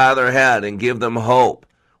people out of their head and give them hope,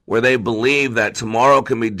 where they believe that tomorrow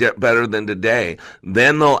can be better than today,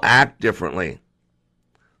 then they'll act differently.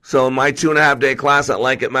 So in my 2.5-day class at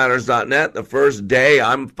likeitmatters.net, the first day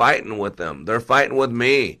I'm fighting with them. They're fighting with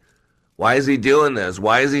me. Why is he doing this?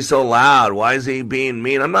 Why is he so loud? Why is he being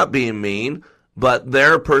mean? I'm not being mean, but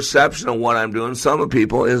their perception of what I'm doing, some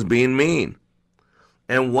people, is being mean.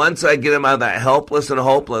 And once I get them out of that helpless and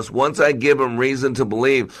hopeless, once I give them reason to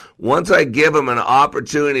believe, once I give them an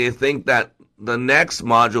opportunity to think that the next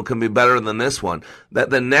module can be better than this one,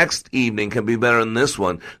 that the next evening can be better than this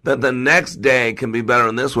one, that the next day can be better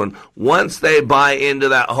than this one, once they buy into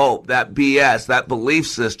that hope, that BS, that belief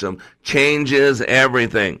system changes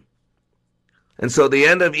everything. And so at the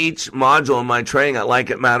end of each module in my training at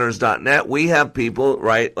likeitmatters.net, we have people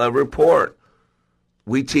write a report.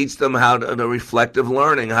 We teach them how to reflective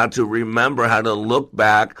learning, how to remember, how to look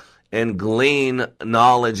back and glean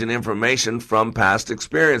knowledge and information from past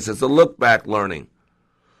experience. It's a look-back learning.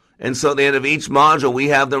 And so at the end of each module, we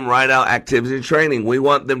have them write out activity training. We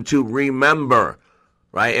want them to remember,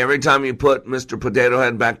 right? Every time you put Mr. Potato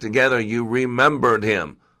Head back together, you remembered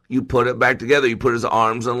him. You put it back together. You put his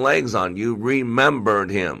arms and legs on. You remembered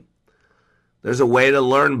him. There's a way to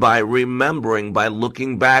learn by remembering, by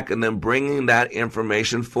looking back and then bringing that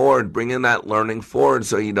information forward, bringing that learning forward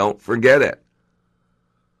so you don't forget it.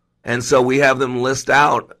 And so we have them list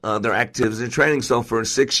out their activities and training. So for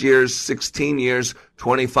 6 years, 16 years,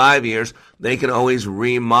 25 years, they can always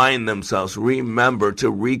remind themselves, remember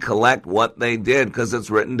to recollect what they did because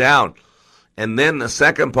it's written down. And then the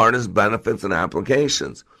second part is benefits and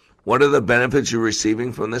applications. What are the benefits you're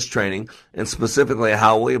receiving from this training, and specifically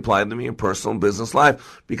how will you apply them in your personal and business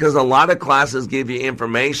life? Because a lot of classes give you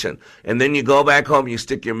information, and then you go back home, you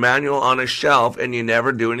stick your manual on a shelf, and you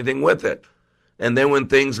never do anything with it. And then when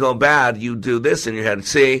things go bad, you do this in your head.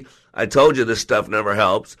 See, I told you this stuff never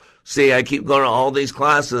helps. See, I keep going to all these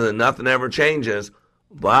classes and nothing ever changes.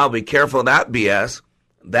 Wow, be careful of that BS.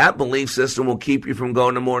 That belief system will keep you from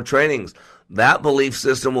going to more trainings. That belief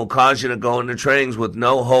system will cause you to go into trainings with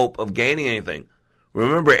no hope of gaining anything.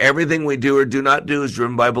 Remember, everything we do or do not do is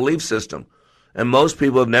driven by belief system. And most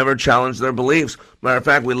people have never challenged their beliefs. Matter of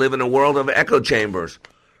fact, we live in a world of echo chambers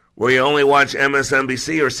where you only watch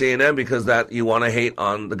MSNBC or CNN because that you want to hate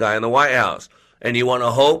on the guy in the White House. And you want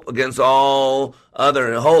to hope against all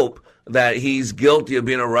other hope that he's guilty of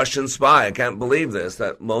being a Russian spy. I can't believe this,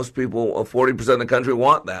 that most people, 40% of the country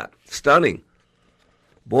want that. Stunning.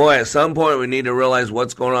 Boy, at some point we need to realize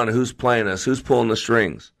what's going on, who's playing us, who's pulling the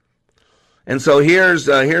strings. And so here's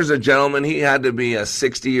a gentleman. He had to be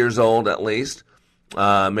 60 years old at least,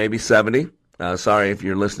 maybe 70. Sorry if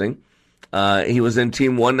you're listening. He was in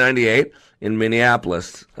Team 198 in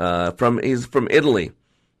Minneapolis. He's from Italy.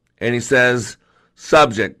 And he says,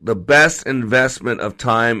 subject, the best investment of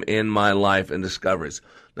time in my life and discoveries.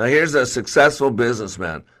 Now here's a successful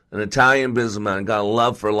businessman. An Italian businessman, got a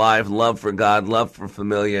love for life, love for God, love for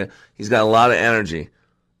familia. He's got a lot of energy.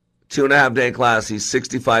 2.5-day class, he's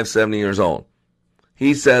 65, 70 years old.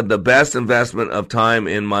 He said, the best investment of time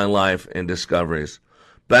in my life and discoveries.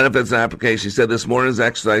 Benefits and applications. He said, this morning's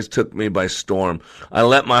exercise took me by storm. I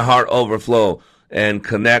let my heart overflow and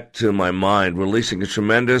connect to my mind, releasing a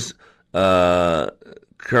tremendous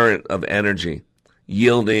current of energy,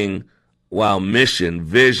 yielding mission,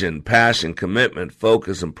 vision, passion, commitment,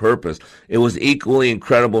 focus, and purpose. It was equally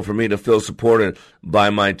incredible for me to feel supported by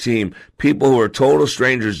my team. People who were total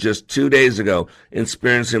strangers just 2 days ago,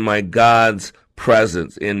 experiencing my God's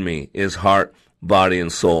presence in me is heart, body,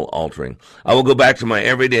 and soul altering. I will go back to my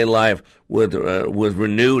everyday life with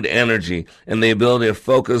renewed energy and the ability to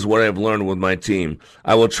focus what I've learned with my team.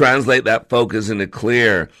 I will translate that focus into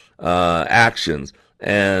clear actions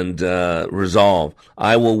and resolve.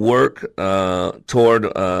 I will work toward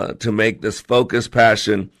to make this focus,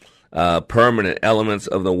 passion, permanent elements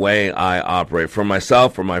of the way I operate for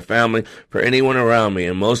myself, for my family, for anyone around me,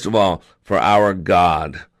 and most of all, for our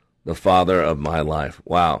God, the Father of my life.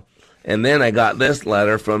 Wow. And then I got this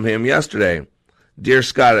letter from him yesterday. Dear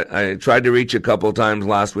Scott, I tried to reach you a couple of times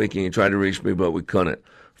last week, and you tried to reach me, but we couldn't.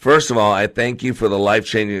 First of all, I thank you for the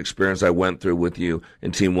life-changing experience I went through with you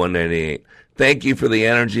in Team 198. Thank you for the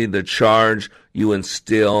energy, the charge you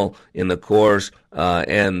instill in the course,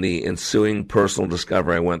 and the ensuing personal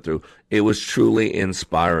discovery I went through. It was truly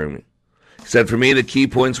inspiring me. He said, for me, the key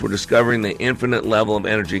points were discovering the infinite level of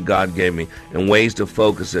energy God gave me and ways to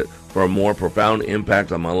focus it for a more profound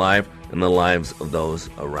impact on my life and the lives of those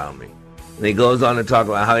around me. And he goes on to talk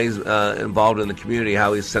about how he's involved in the community,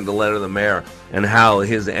 how he's sent a letter to the mayor, and how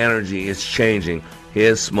his energy is changing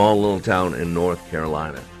his small little town in North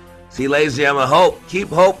Carolina. See, ladies and gentlemen, hope. Keep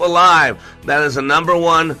hope alive. That is the number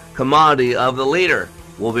one commodity of the leader.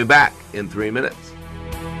 We'll be back in 3 minutes.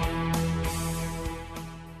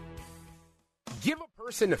 Give a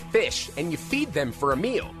person a fish and you feed them for a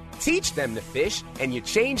meal. Teach them to fish and you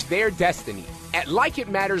change their destiny. At Like It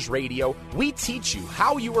Matters Radio, we teach you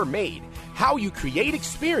how you are made, how you create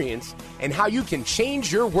experience, and how you can change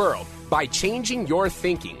your world by changing your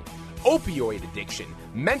thinking. Opioid addiction,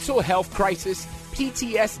 mental health crisis,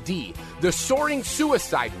 PTSD, the soaring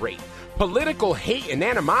suicide rate, political hate and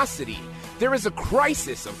animosity. There is a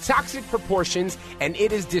crisis of toxic proportions, and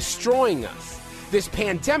it is destroying us. This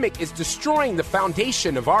pandemic is destroying the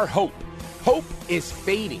foundation of our hope. Hope is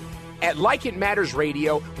fading. At Like It Matters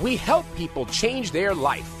Radio, we help people change their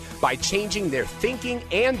life by changing their thinking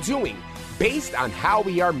and doing based on how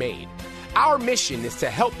we are made. Our mission is to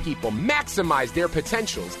help people maximize their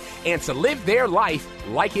potentials and to live their life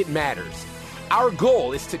like it matters. Our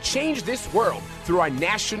goal is to change this world through our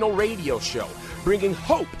national radio show, bringing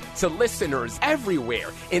hope to listeners everywhere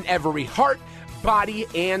in every heart, body,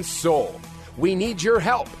 and soul. We need your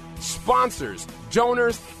help, sponsors,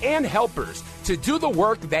 donors, and helpers to do the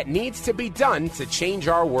work that needs to be done to change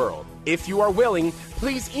our world. If you are willing,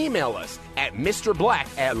 please email us at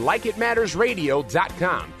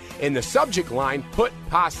MrBlack@LikeItMattersRadio.com. In the subject line, put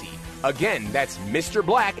Posse. Again, that's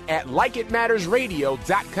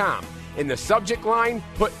MrBlack@LikeItMattersRadio.com. In the subject line,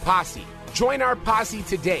 put Posse. Join our posse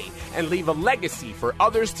today and leave a legacy for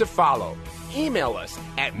others to follow. Email us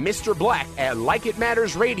at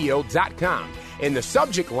MrBlack@LikeItMattersRadio.com. In the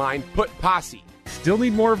subject line, put Posse. Still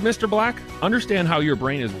need more of Mr. Black? Understand how your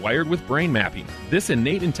brain is wired with brain mapping. This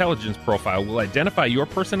innate intelligence profile will identify your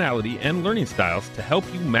personality and learning styles to help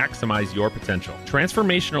you maximize your potential.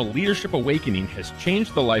 Transformational Leadership Awakening has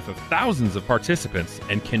changed the life of thousands of participants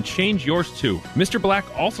and can change yours too. Mr. Black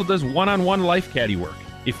also does one-on-one life caddy work.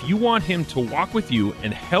 If you want him to walk with you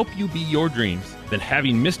and help you be your dreams, then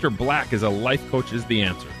having Mr. Black as a life coach is the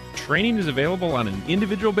answer. Training is available on an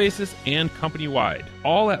individual basis and company-wide,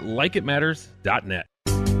 all at likeitmatters.net.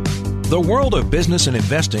 The world of business and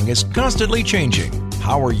investing is constantly changing.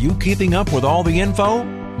 How are you keeping up with all the info?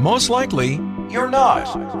 Most likely, you're not.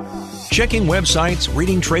 Checking websites,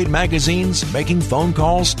 reading trade magazines, making phone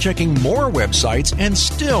calls, checking more websites, and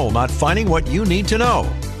still not finding what you need to know.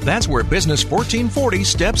 That's where Business 1440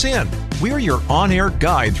 steps in. We're your on-air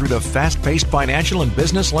guide through the fast-paced financial and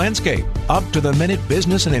business landscape. Up-to-the-minute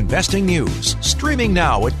business and investing news. Streaming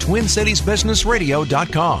now at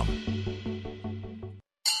TwinCitiesBusinessRadio.com.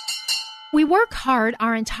 We work hard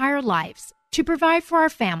our entire lives to provide for our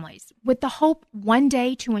families with the hope one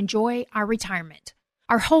day to enjoy our retirement.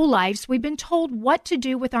 Our whole lives, we've been told what to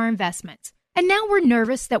do with our investments, and now we're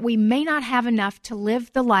nervous that we may not have enough to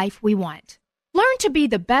live the life we want. Learn to be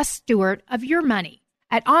the best steward of your money.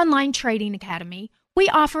 At Online Trading Academy, we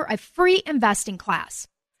offer a free investing class.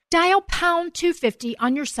 Dial pound 250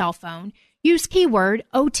 on your cell phone, use keyword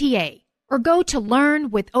OTA, or go to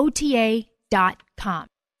learnwithota.com.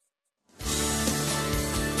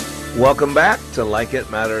 Welcome back to Like It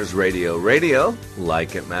Matters Radio. Radio,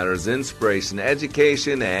 like it matters, inspiration,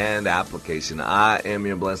 education, and application. I am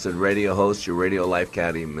your blessed radio host, your radio life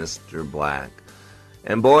caddy, Mr. Black.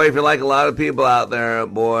 And boy, if you're like a lot of people out there,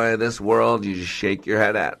 boy, this world you just shake your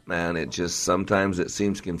head at, man. It just, sometimes it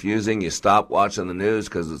seems confusing. You stop watching the news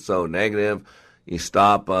because it's so negative. You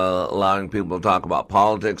stop allowing people to talk about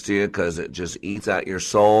politics to you because it just eats at your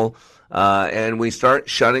soul. And we start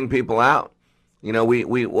shutting people out. You know,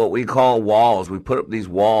 we what we call walls. We put up these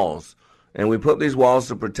walls, and we put these walls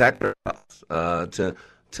to protect ourselves,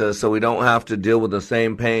 so we don't have to deal with the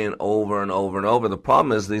same pain over and over and over. The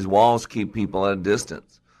problem is these walls keep people at a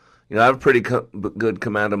distance. You know, I have a pretty good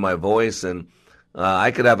command of my voice, and I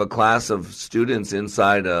could have a class of students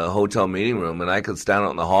inside a hotel meeting room, and I could stand out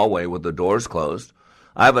in the hallway with the doors closed.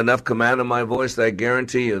 I have enough command of my voice that I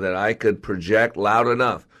guarantee you that I could project loud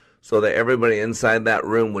enough so that everybody inside that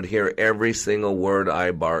room would hear every single word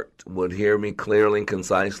I barked, would hear me clearly and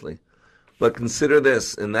concisely. But consider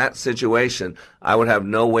this: in that situation, I would have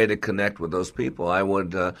no way to connect with those people. I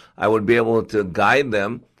would be able to guide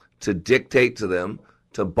them, to dictate to them,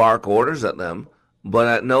 to bark orders at them, but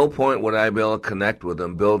at no point would I be able to connect with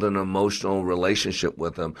them, build an emotional relationship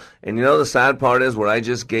with them. And you know, the sad part is what I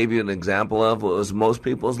just gave you an example of was most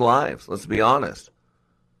people's lives. Let's be honest.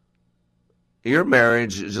 Your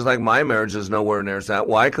marriage, just like my marriage, is nowhere near that.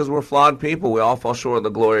 Why? Because we're flawed people. We all fall short of the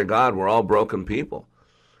glory of God. We're all broken people.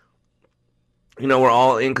 You know, we're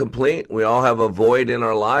all incomplete. We all have a void in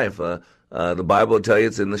our life. The Bible will tell you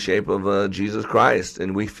it's in the shape of Jesus Christ,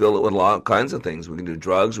 and we fill it with all kinds of things. We can do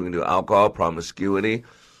drugs, we can do alcohol, promiscuity,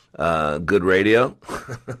 good radio.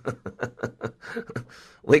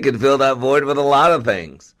 We can fill that void with a lot of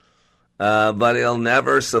things, but it'll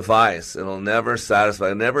never suffice. It'll never satisfy.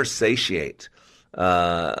 It'll never satiate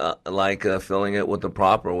like filling it with the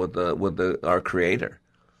proper, with our Creator.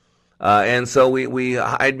 And so we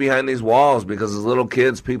hide behind these walls because as little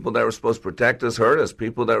kids, people that were supposed to protect us hurt us.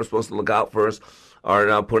 People that were supposed to look out for us are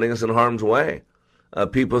now putting us in harm's way.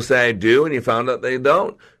 People say, I do, and you found out they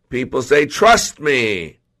don't. People say, trust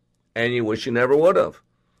me, and you wish you never would have.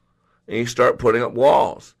 And you start putting up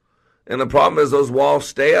walls. And the problem is those walls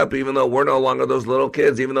stay up even though we're no longer those little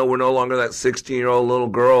kids, even though we're no longer that 16-year-old little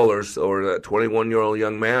girl or that 21-year-old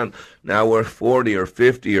young man. Now we're 40 or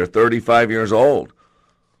 50 or 35 years old.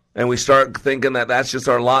 And we start thinking that that's just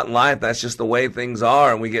our lot in life. That's just the way things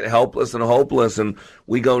are. And we get helpless and hopeless and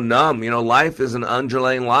we go numb. You know, life is an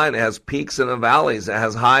undulating line. It has peaks and valleys. It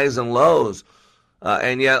has highs and lows.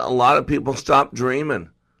 And yet a lot of people stop dreaming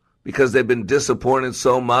because they've been disappointed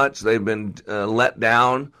so much. They've been let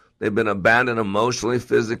down. They've been abandoned emotionally,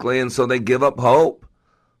 physically. And so they give up hope.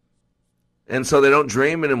 And so they don't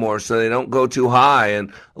dream anymore, so they don't go too high.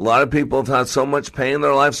 And a lot of people have had so much pain in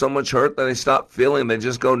their life, so much hurt, that they stop feeling. They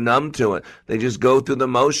just go numb to it. They just go through the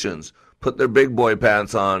motions, put their big boy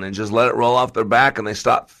pants on, and just let it roll off their back. And they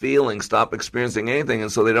stop feeling, stop experiencing anything.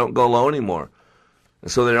 And so they don't go low anymore.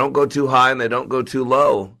 And so they don't go too high and they don't go too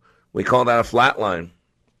low. We call that a flat line.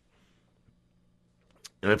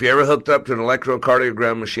 And if you ever hooked up to an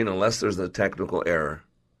electrocardiogram machine, unless there's a technical error,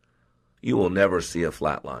 you will never see a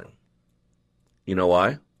flat line. You know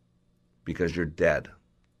why? Because you're dead.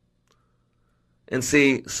 And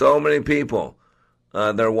see, so many people,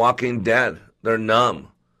 they're walking dead. They're numb.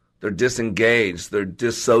 They're disengaged. They're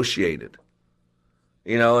dissociated.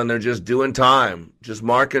 You know, and they're just doing time, just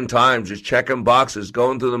marking time, just checking boxes,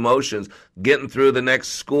 going through the motions, getting through the next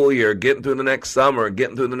school year, getting through the next summer,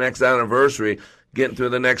 getting through the next anniversary, getting through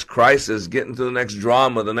the next crisis, getting through the next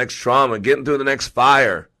drama, the next trauma, getting through the next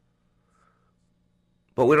fire.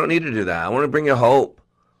 But we don't need to do that. I want to bring you hope.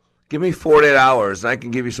 Give me 48 hours, and I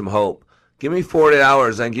can give you some hope. Give me 48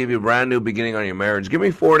 hours, and I can give you a brand new beginning on your marriage. Give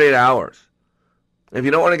me 48 hours. If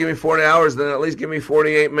you don't want to give me 40 hours, then at least give me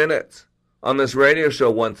 48 minutes on this radio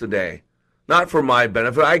show once a day. Not for my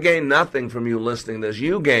benefit. I gain nothing from you listening to this.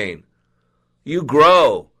 You gain. You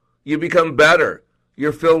grow. You become better.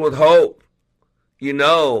 You're filled with hope. You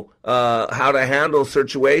know how to handle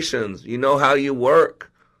situations. You know how you work.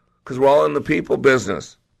 Because we're all in the people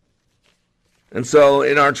business. And so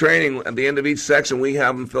in our training, at the end of each section, we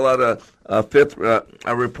have them fill out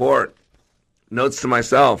a report, notes to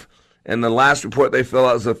myself. And the last report they fill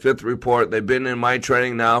out is the fifth report. They've been in my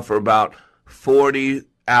training now for about 40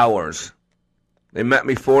 hours. They met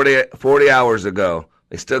me 40 hours ago.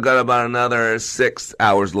 They still got about another 6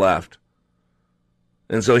 hours left.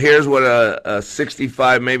 And so here's what a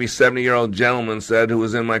 65, maybe 70-year-old gentleman said who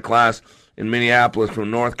was in my class in Minneapolis from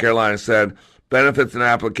North Carolina. Said, benefits and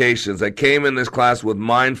applications. I came in this class with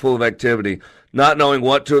mind full of activity, not knowing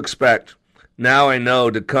what to expect. Now I know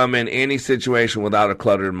to come in any situation without a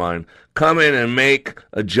cluttered mind. Come in and make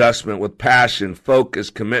adjustment with passion, focus,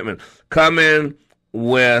 commitment. Come in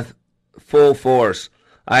with full force.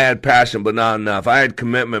 I had passion, but not enough. I had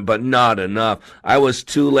commitment, but not enough. I was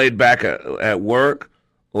too laid back at work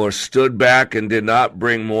or stood back and did not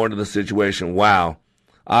bring more to the situation. Wow.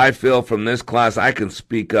 I feel from this class I can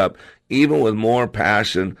speak up even with more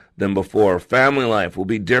passion than before. Family life will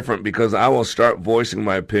be different because I will start voicing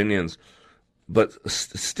my opinions, but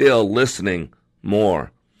still listening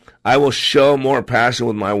more. I will show more passion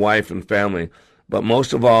with my wife and family, but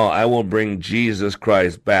most of all, I will bring Jesus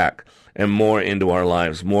Christ back and more into our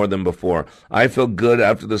lives, more than before. I feel good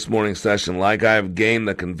after this morning's session, like I have gained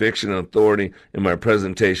the conviction and authority in my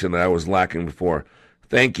presentation that I was lacking before.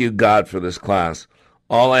 Thank you, God, for this class.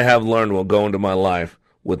 All I have learned will go into my life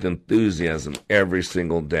with enthusiasm every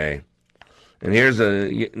single day. And here's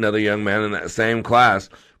another young man in that same class,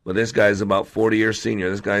 but this guy's about 40 years senior.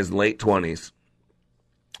 This guy's late 20s.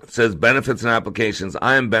 It says benefits and applications.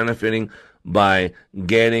 I am benefiting by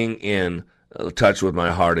getting in touch with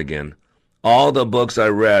my heart again. All the books I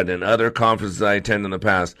read and other conferences I attended in the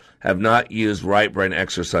past have not used right brain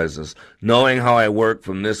exercises. Knowing how I work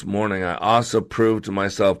from this morning, I also proved to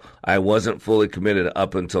myself I wasn't fully committed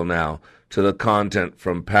up until now to the content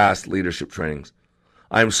from past leadership trainings.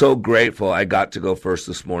 I'm so grateful I got to go first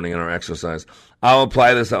this morning in our exercise. I'll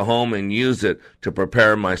apply this at home and use it to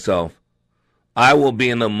prepare myself. I will be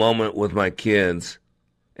in the moment with my kids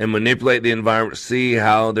and manipulate the environment, see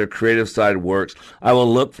how their creative side works. I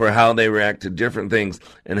will look for how they react to different things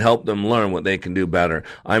and help them learn what they can do better.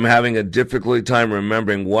 I'm having a difficult time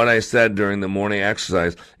remembering what I said during the morning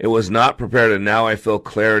exercise. It was not prepared, and now I feel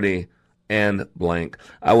clarity and blank.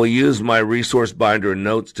 I will use my resource binder and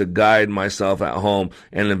notes to guide myself at home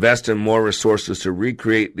and invest in more resources to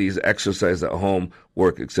recreate these exercises at home,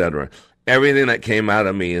 work, etc. Everything that came out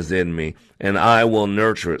of me is in me, and I will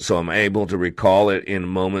nurture it so I'm able to recall it in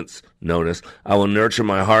moments' notice. I will nurture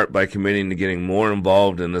my heart by committing to getting more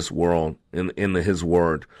involved in this world, in His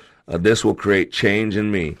Word. This will create change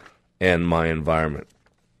in me and my environment.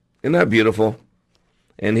 Isn't that beautiful?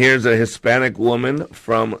 And here's a Hispanic woman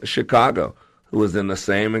from Chicago who was in the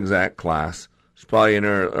same exact class. She's probably in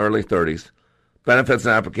her early 30s. Benefits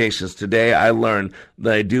and applications. Today I learned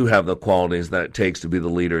that I do have the qualities that it takes to be the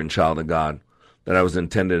leader and child of God that I was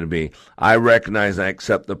intended to be. I recognize and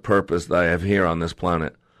accept the purpose that I have here on this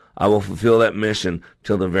planet. I will fulfill that mission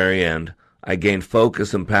till the very end. I gain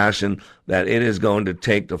focus and passion that it is going to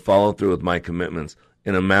take to follow through with my commitments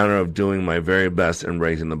in a manner of doing my very best and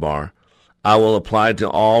raising the bar. I will apply to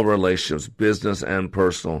all relationships, business and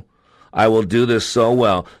personal. I will do this so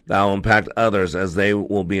well that I will impact others as they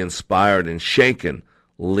will be inspired and shaken,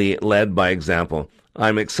 led by example.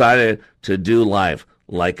 I'm excited to do life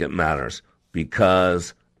like it matters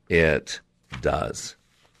because it does.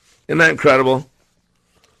 Isn't that incredible?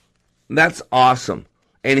 That's awesome.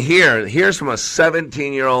 And here's from a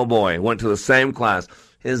 17-year-old boy, went to the same class.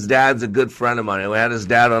 His dad's a good friend of mine. We had his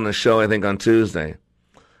dad on the show, I think, on Tuesday.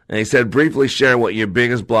 And he said, briefly share what your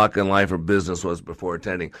biggest block in life or business was before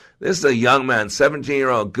attending. This is a young man,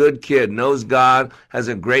 17-year-old, good kid, knows God, has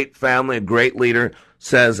a great family, a great leader,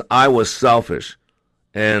 says, I was selfish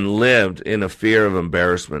and lived in a fear of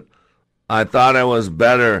embarrassment. I thought I was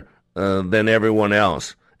better than everyone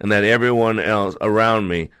else and that everyone else around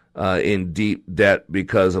me in deep debt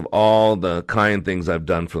because of all the kind things I've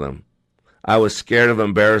done for them. I was scared of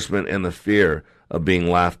embarrassment and the fear of being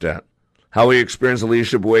laughed at. How will you experience a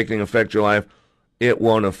leadership awakening affect your life? It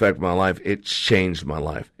won't affect my life. It's changed my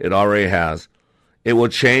life. It already has. It will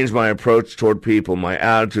change my approach toward people, my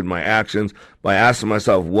attitude, my actions, by asking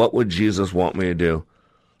myself, what would Jesus want me to do?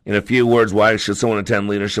 In a few words, why should someone attend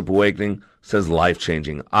Leadership Awakening? It says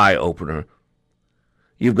life-changing, eye-opener.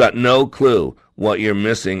 You've got no clue what you're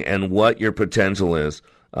missing and what your potential is,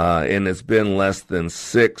 and it's been less than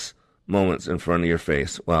 6 moments in front of your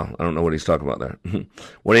face. Well, I don't know what he's talking about there.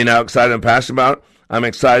 What are you now excited and passionate about? I'm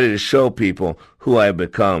excited to show people who I have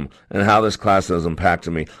become and how this class has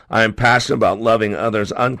impacted me. I am passionate about loving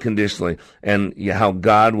others unconditionally and how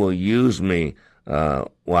God will use me.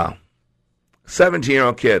 Wow.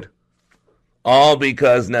 17-year-old kid. All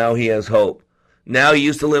because now he has hope. Now he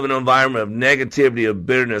used to live in an environment of negativity, of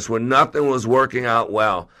bitterness, where nothing was working out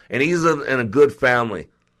well. And he's in a good family.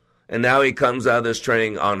 And now he comes out of this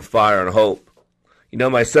training on fire and hope. You know,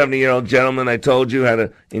 my 70-year-old gentleman I told you had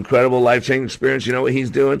an incredible life-changing experience. You know what he's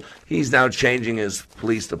doing? He's now changing his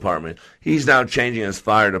police department. He's now changing his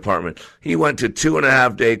fire department. He went to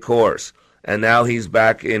 2.5-day course, and now he's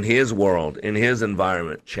back in his world, in his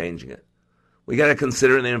environment, changing it. We got to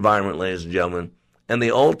consider the environment, ladies and gentlemen. And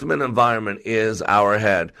the ultimate environment is our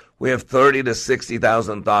head. We have 30 to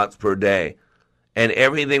 60,000 thoughts per day. And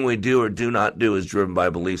everything we do or do not do is driven by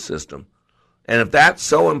a belief system. And if that's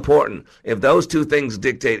so important, if those two things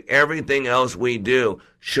dictate everything else we do,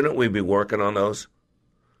 shouldn't we be working on those?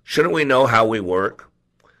 Shouldn't we know how we work?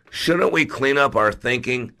 Shouldn't we clean up our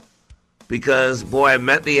thinking? Because, boy, I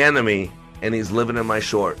met the enemy, and he's living in my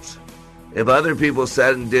shorts. If other people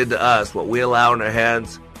said and did to us what we allow in our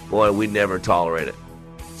heads, boy, we'd never tolerate it.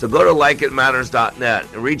 So go to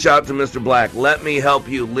likeitmatters.net and reach out to Mr. Black. Let me help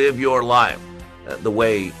you live your life the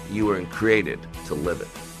way you were created to live it.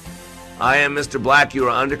 I am Mr. Black. You are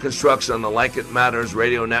under construction on the Like It Matters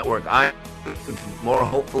radio network. I am more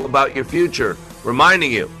hopeful about your future,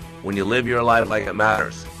 reminding you, when you live your life like it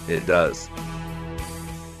matters, it does.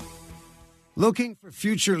 Looking for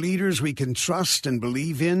future leaders we can trust and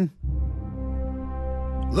believe in?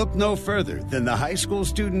 Look no further than the high school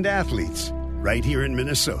student athletes right here in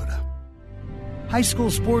Minnesota. High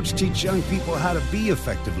school sports teach young people how to be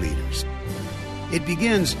effective leaders. It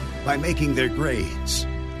begins by making their grades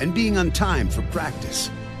and being on time for practice.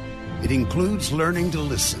 It includes learning to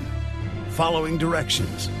listen, following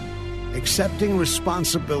directions, accepting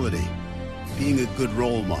responsibility, being a good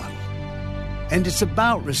role model. And it's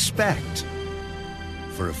about respect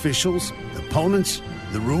for officials, opponents,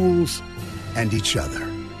 the rules, and each other.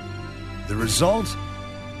 The result?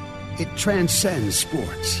 It transcends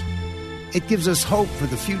sports. It gives us hope for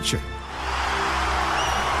the future.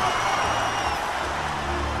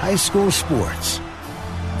 High school sports.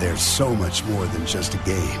 There's so much more than just a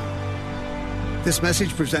game. This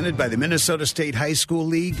message presented by the Minnesota State High School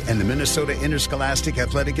League and the Minnesota Interscholastic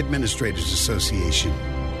Athletic Administrators Association.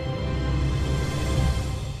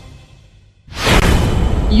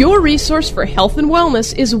 Your resource for health and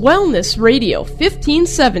wellness is Wellness Radio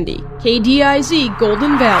 1570, KDIZ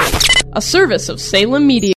Golden Valley, a service of Salem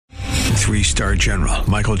Media. 3-star General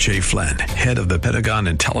Michael J. Flynn, head of the Pentagon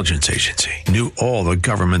Intelligence Agency, knew all the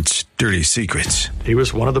government's dirty secrets. He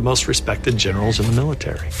was one of the most respected generals in the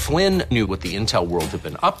military. Flynn knew what the intel world had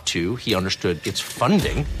been up to. He understood its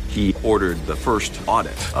funding. He ordered the first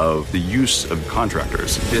audit of the use of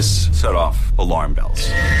contractors. This set off alarm bells.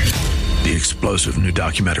 The explosive new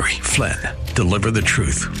documentary, Flynn, Deliver the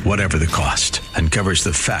Truth, Whatever the Cost, uncovers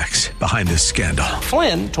the facts behind this scandal.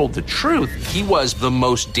 Flynn told the truth. He was the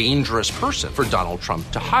most dangerous person for Donald Trump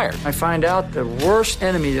to hire. I find out the worst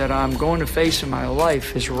enemy that I'm going to face in my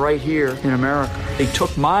life is right here in America. They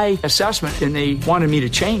took my assessment and they wanted me to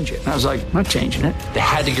change it. And I was like, I'm not changing it. They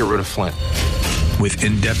had to get rid of Flynn. With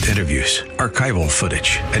in-depth interviews, archival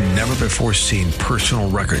footage, and never-before-seen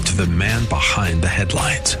personal records of the man behind the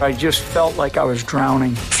headlines. I just felt like I was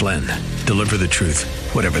drowning. Flynn, Deliver the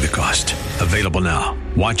Truth, Whatever the Cost. Available now.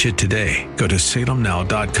 Watch it today. Go to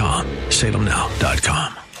salemnow.com.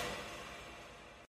 salemnow.com.